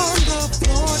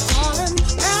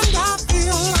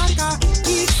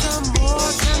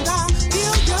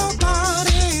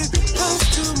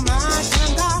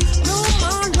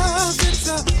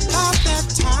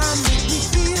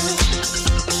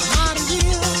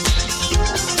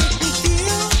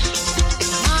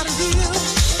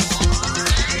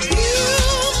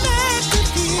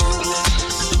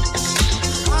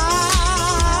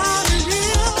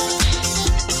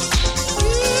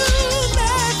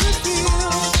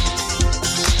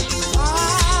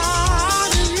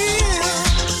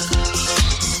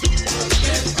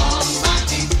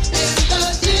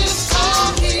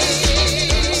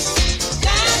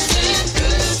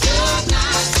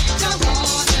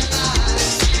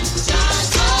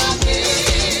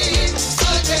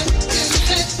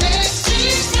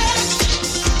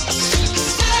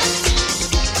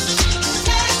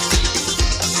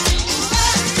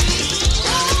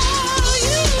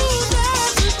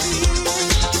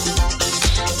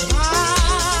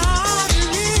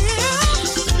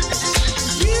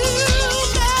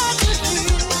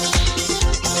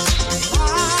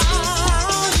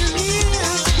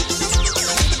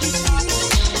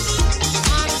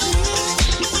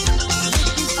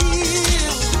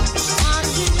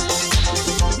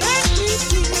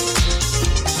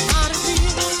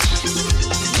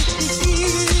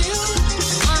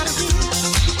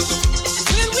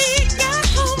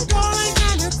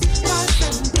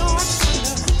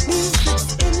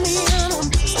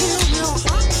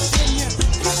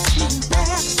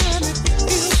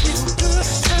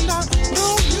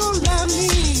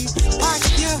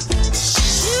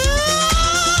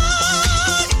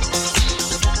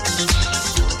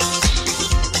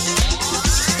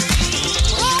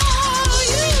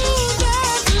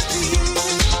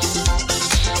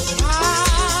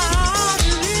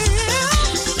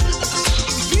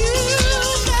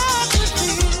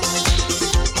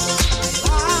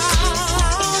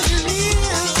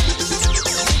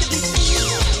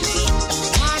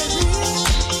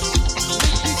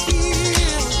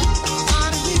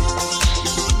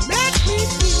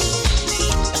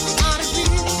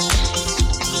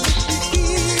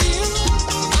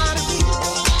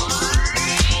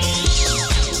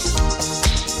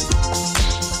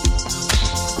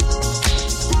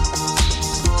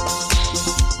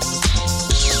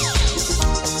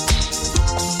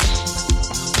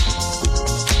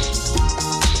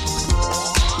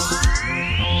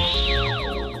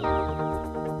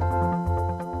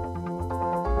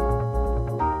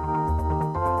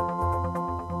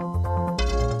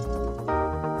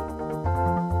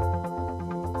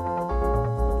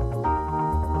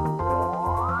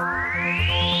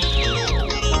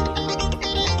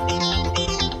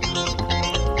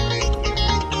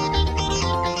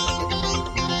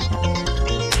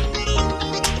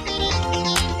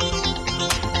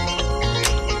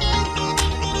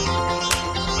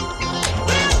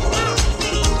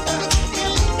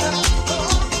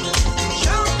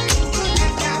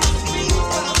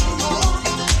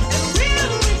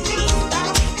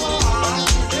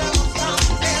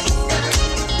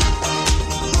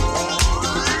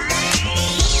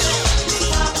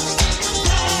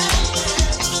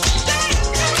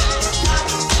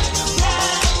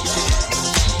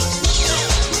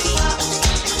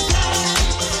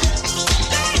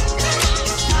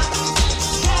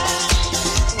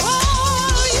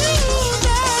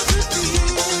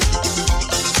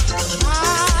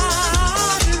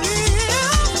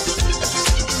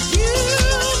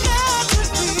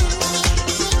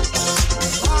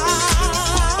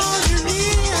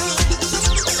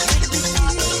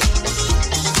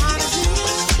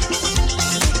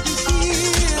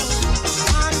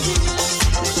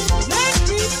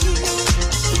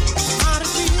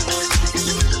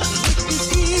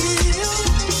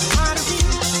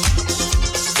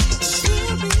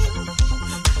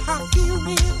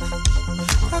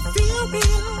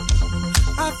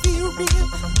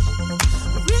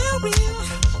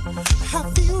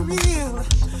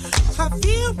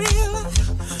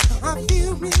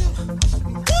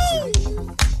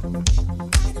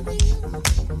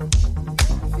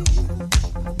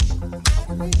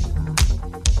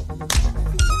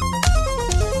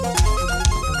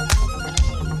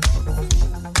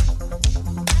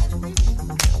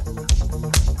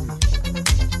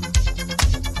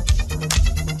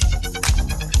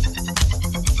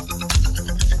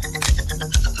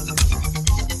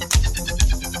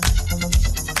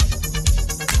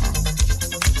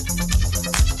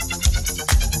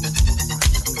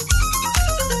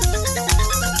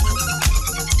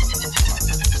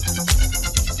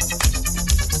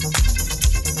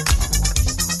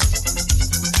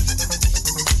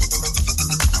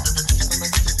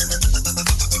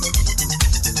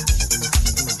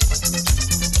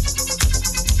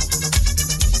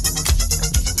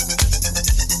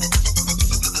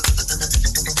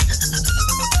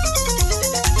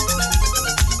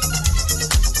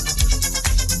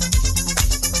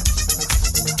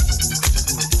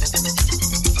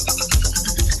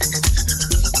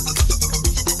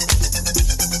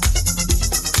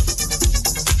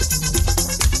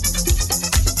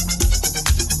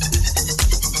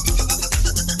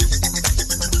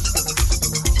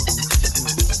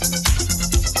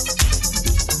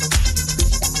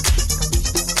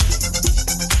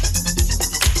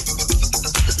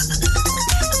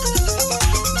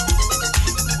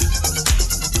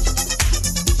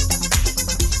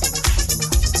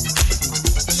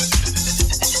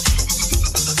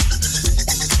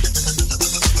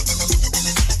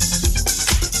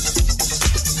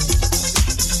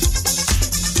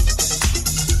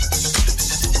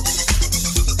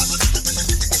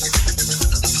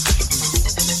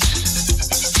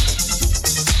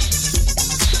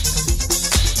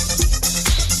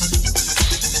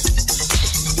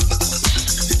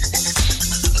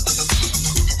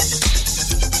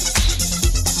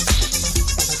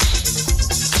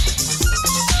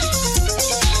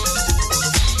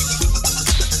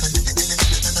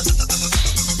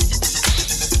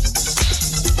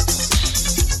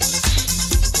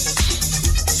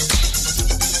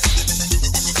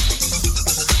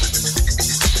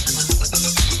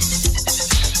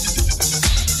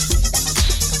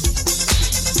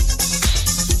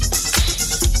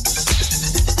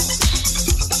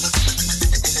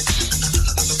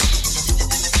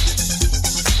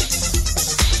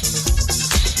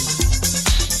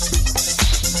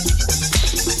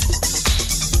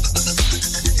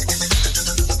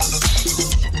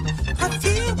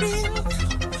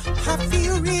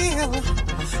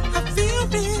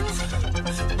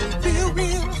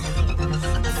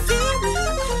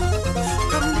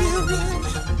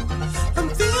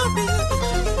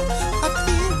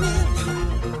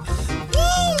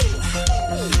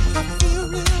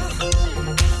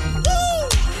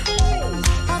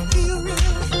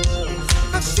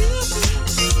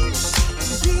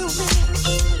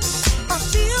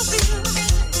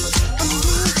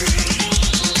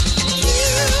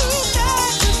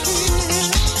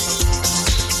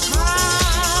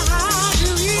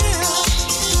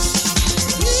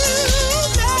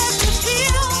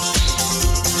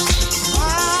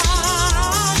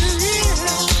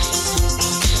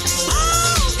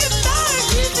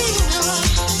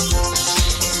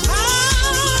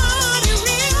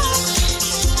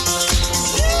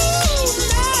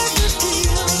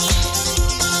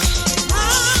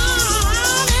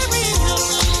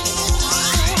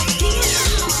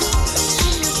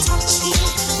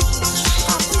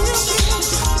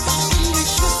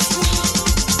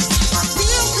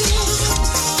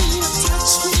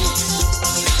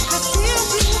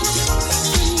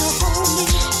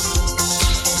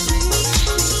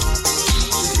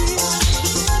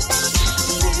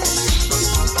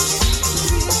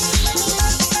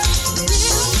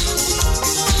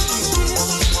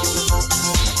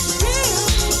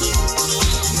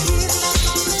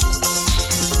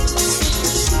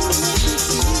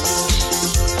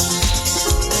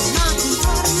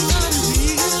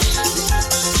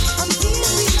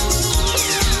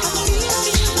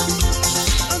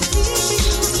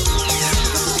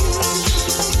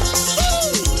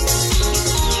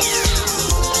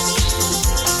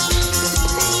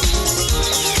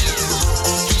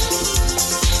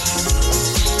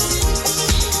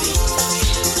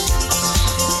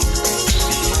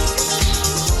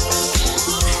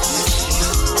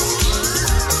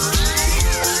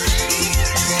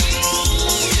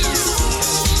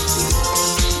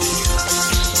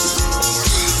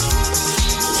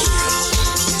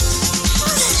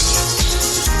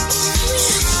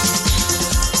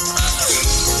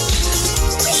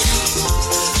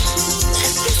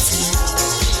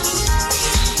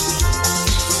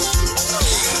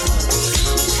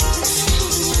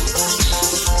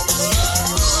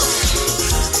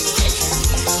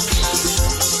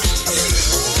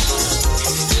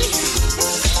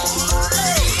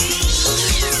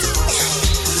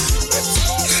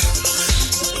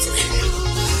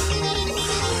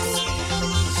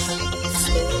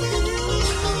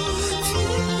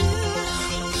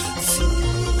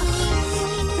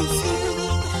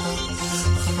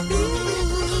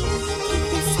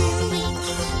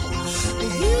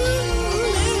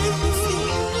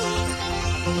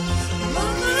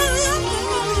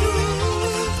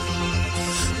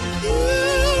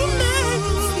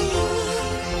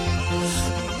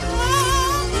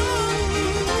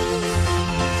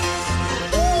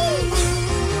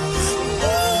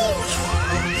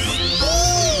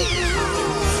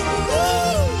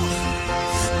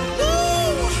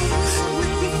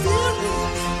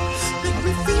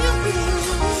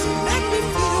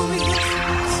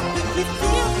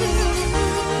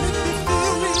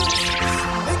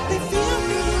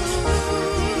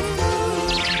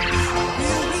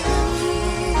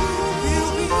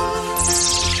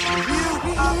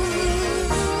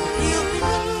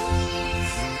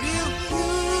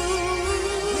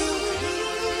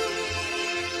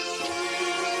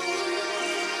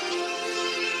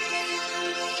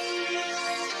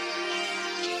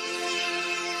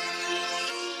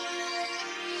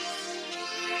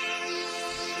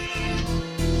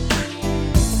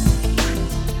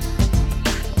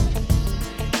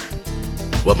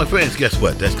 Well, my friends, guess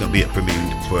what? That's going to be it for me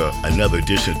for another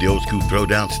edition of the Old School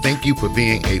Throwdowns. Thank you for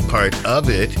being a part of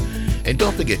it. And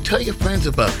don't forget, tell your friends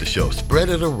about the show. Spread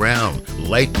it around.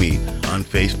 Like me on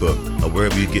Facebook or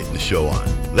wherever you're getting the show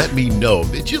on. Let me know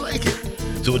that you like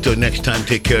it. So until next time,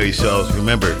 take care of yourselves.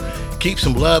 Remember, keep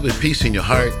some love and peace in your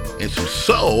heart and some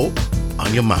soul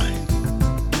on your mind.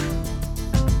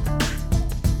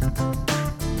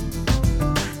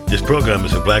 This program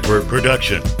is a Blackbird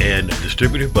production and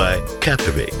distributed by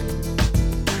Captivate.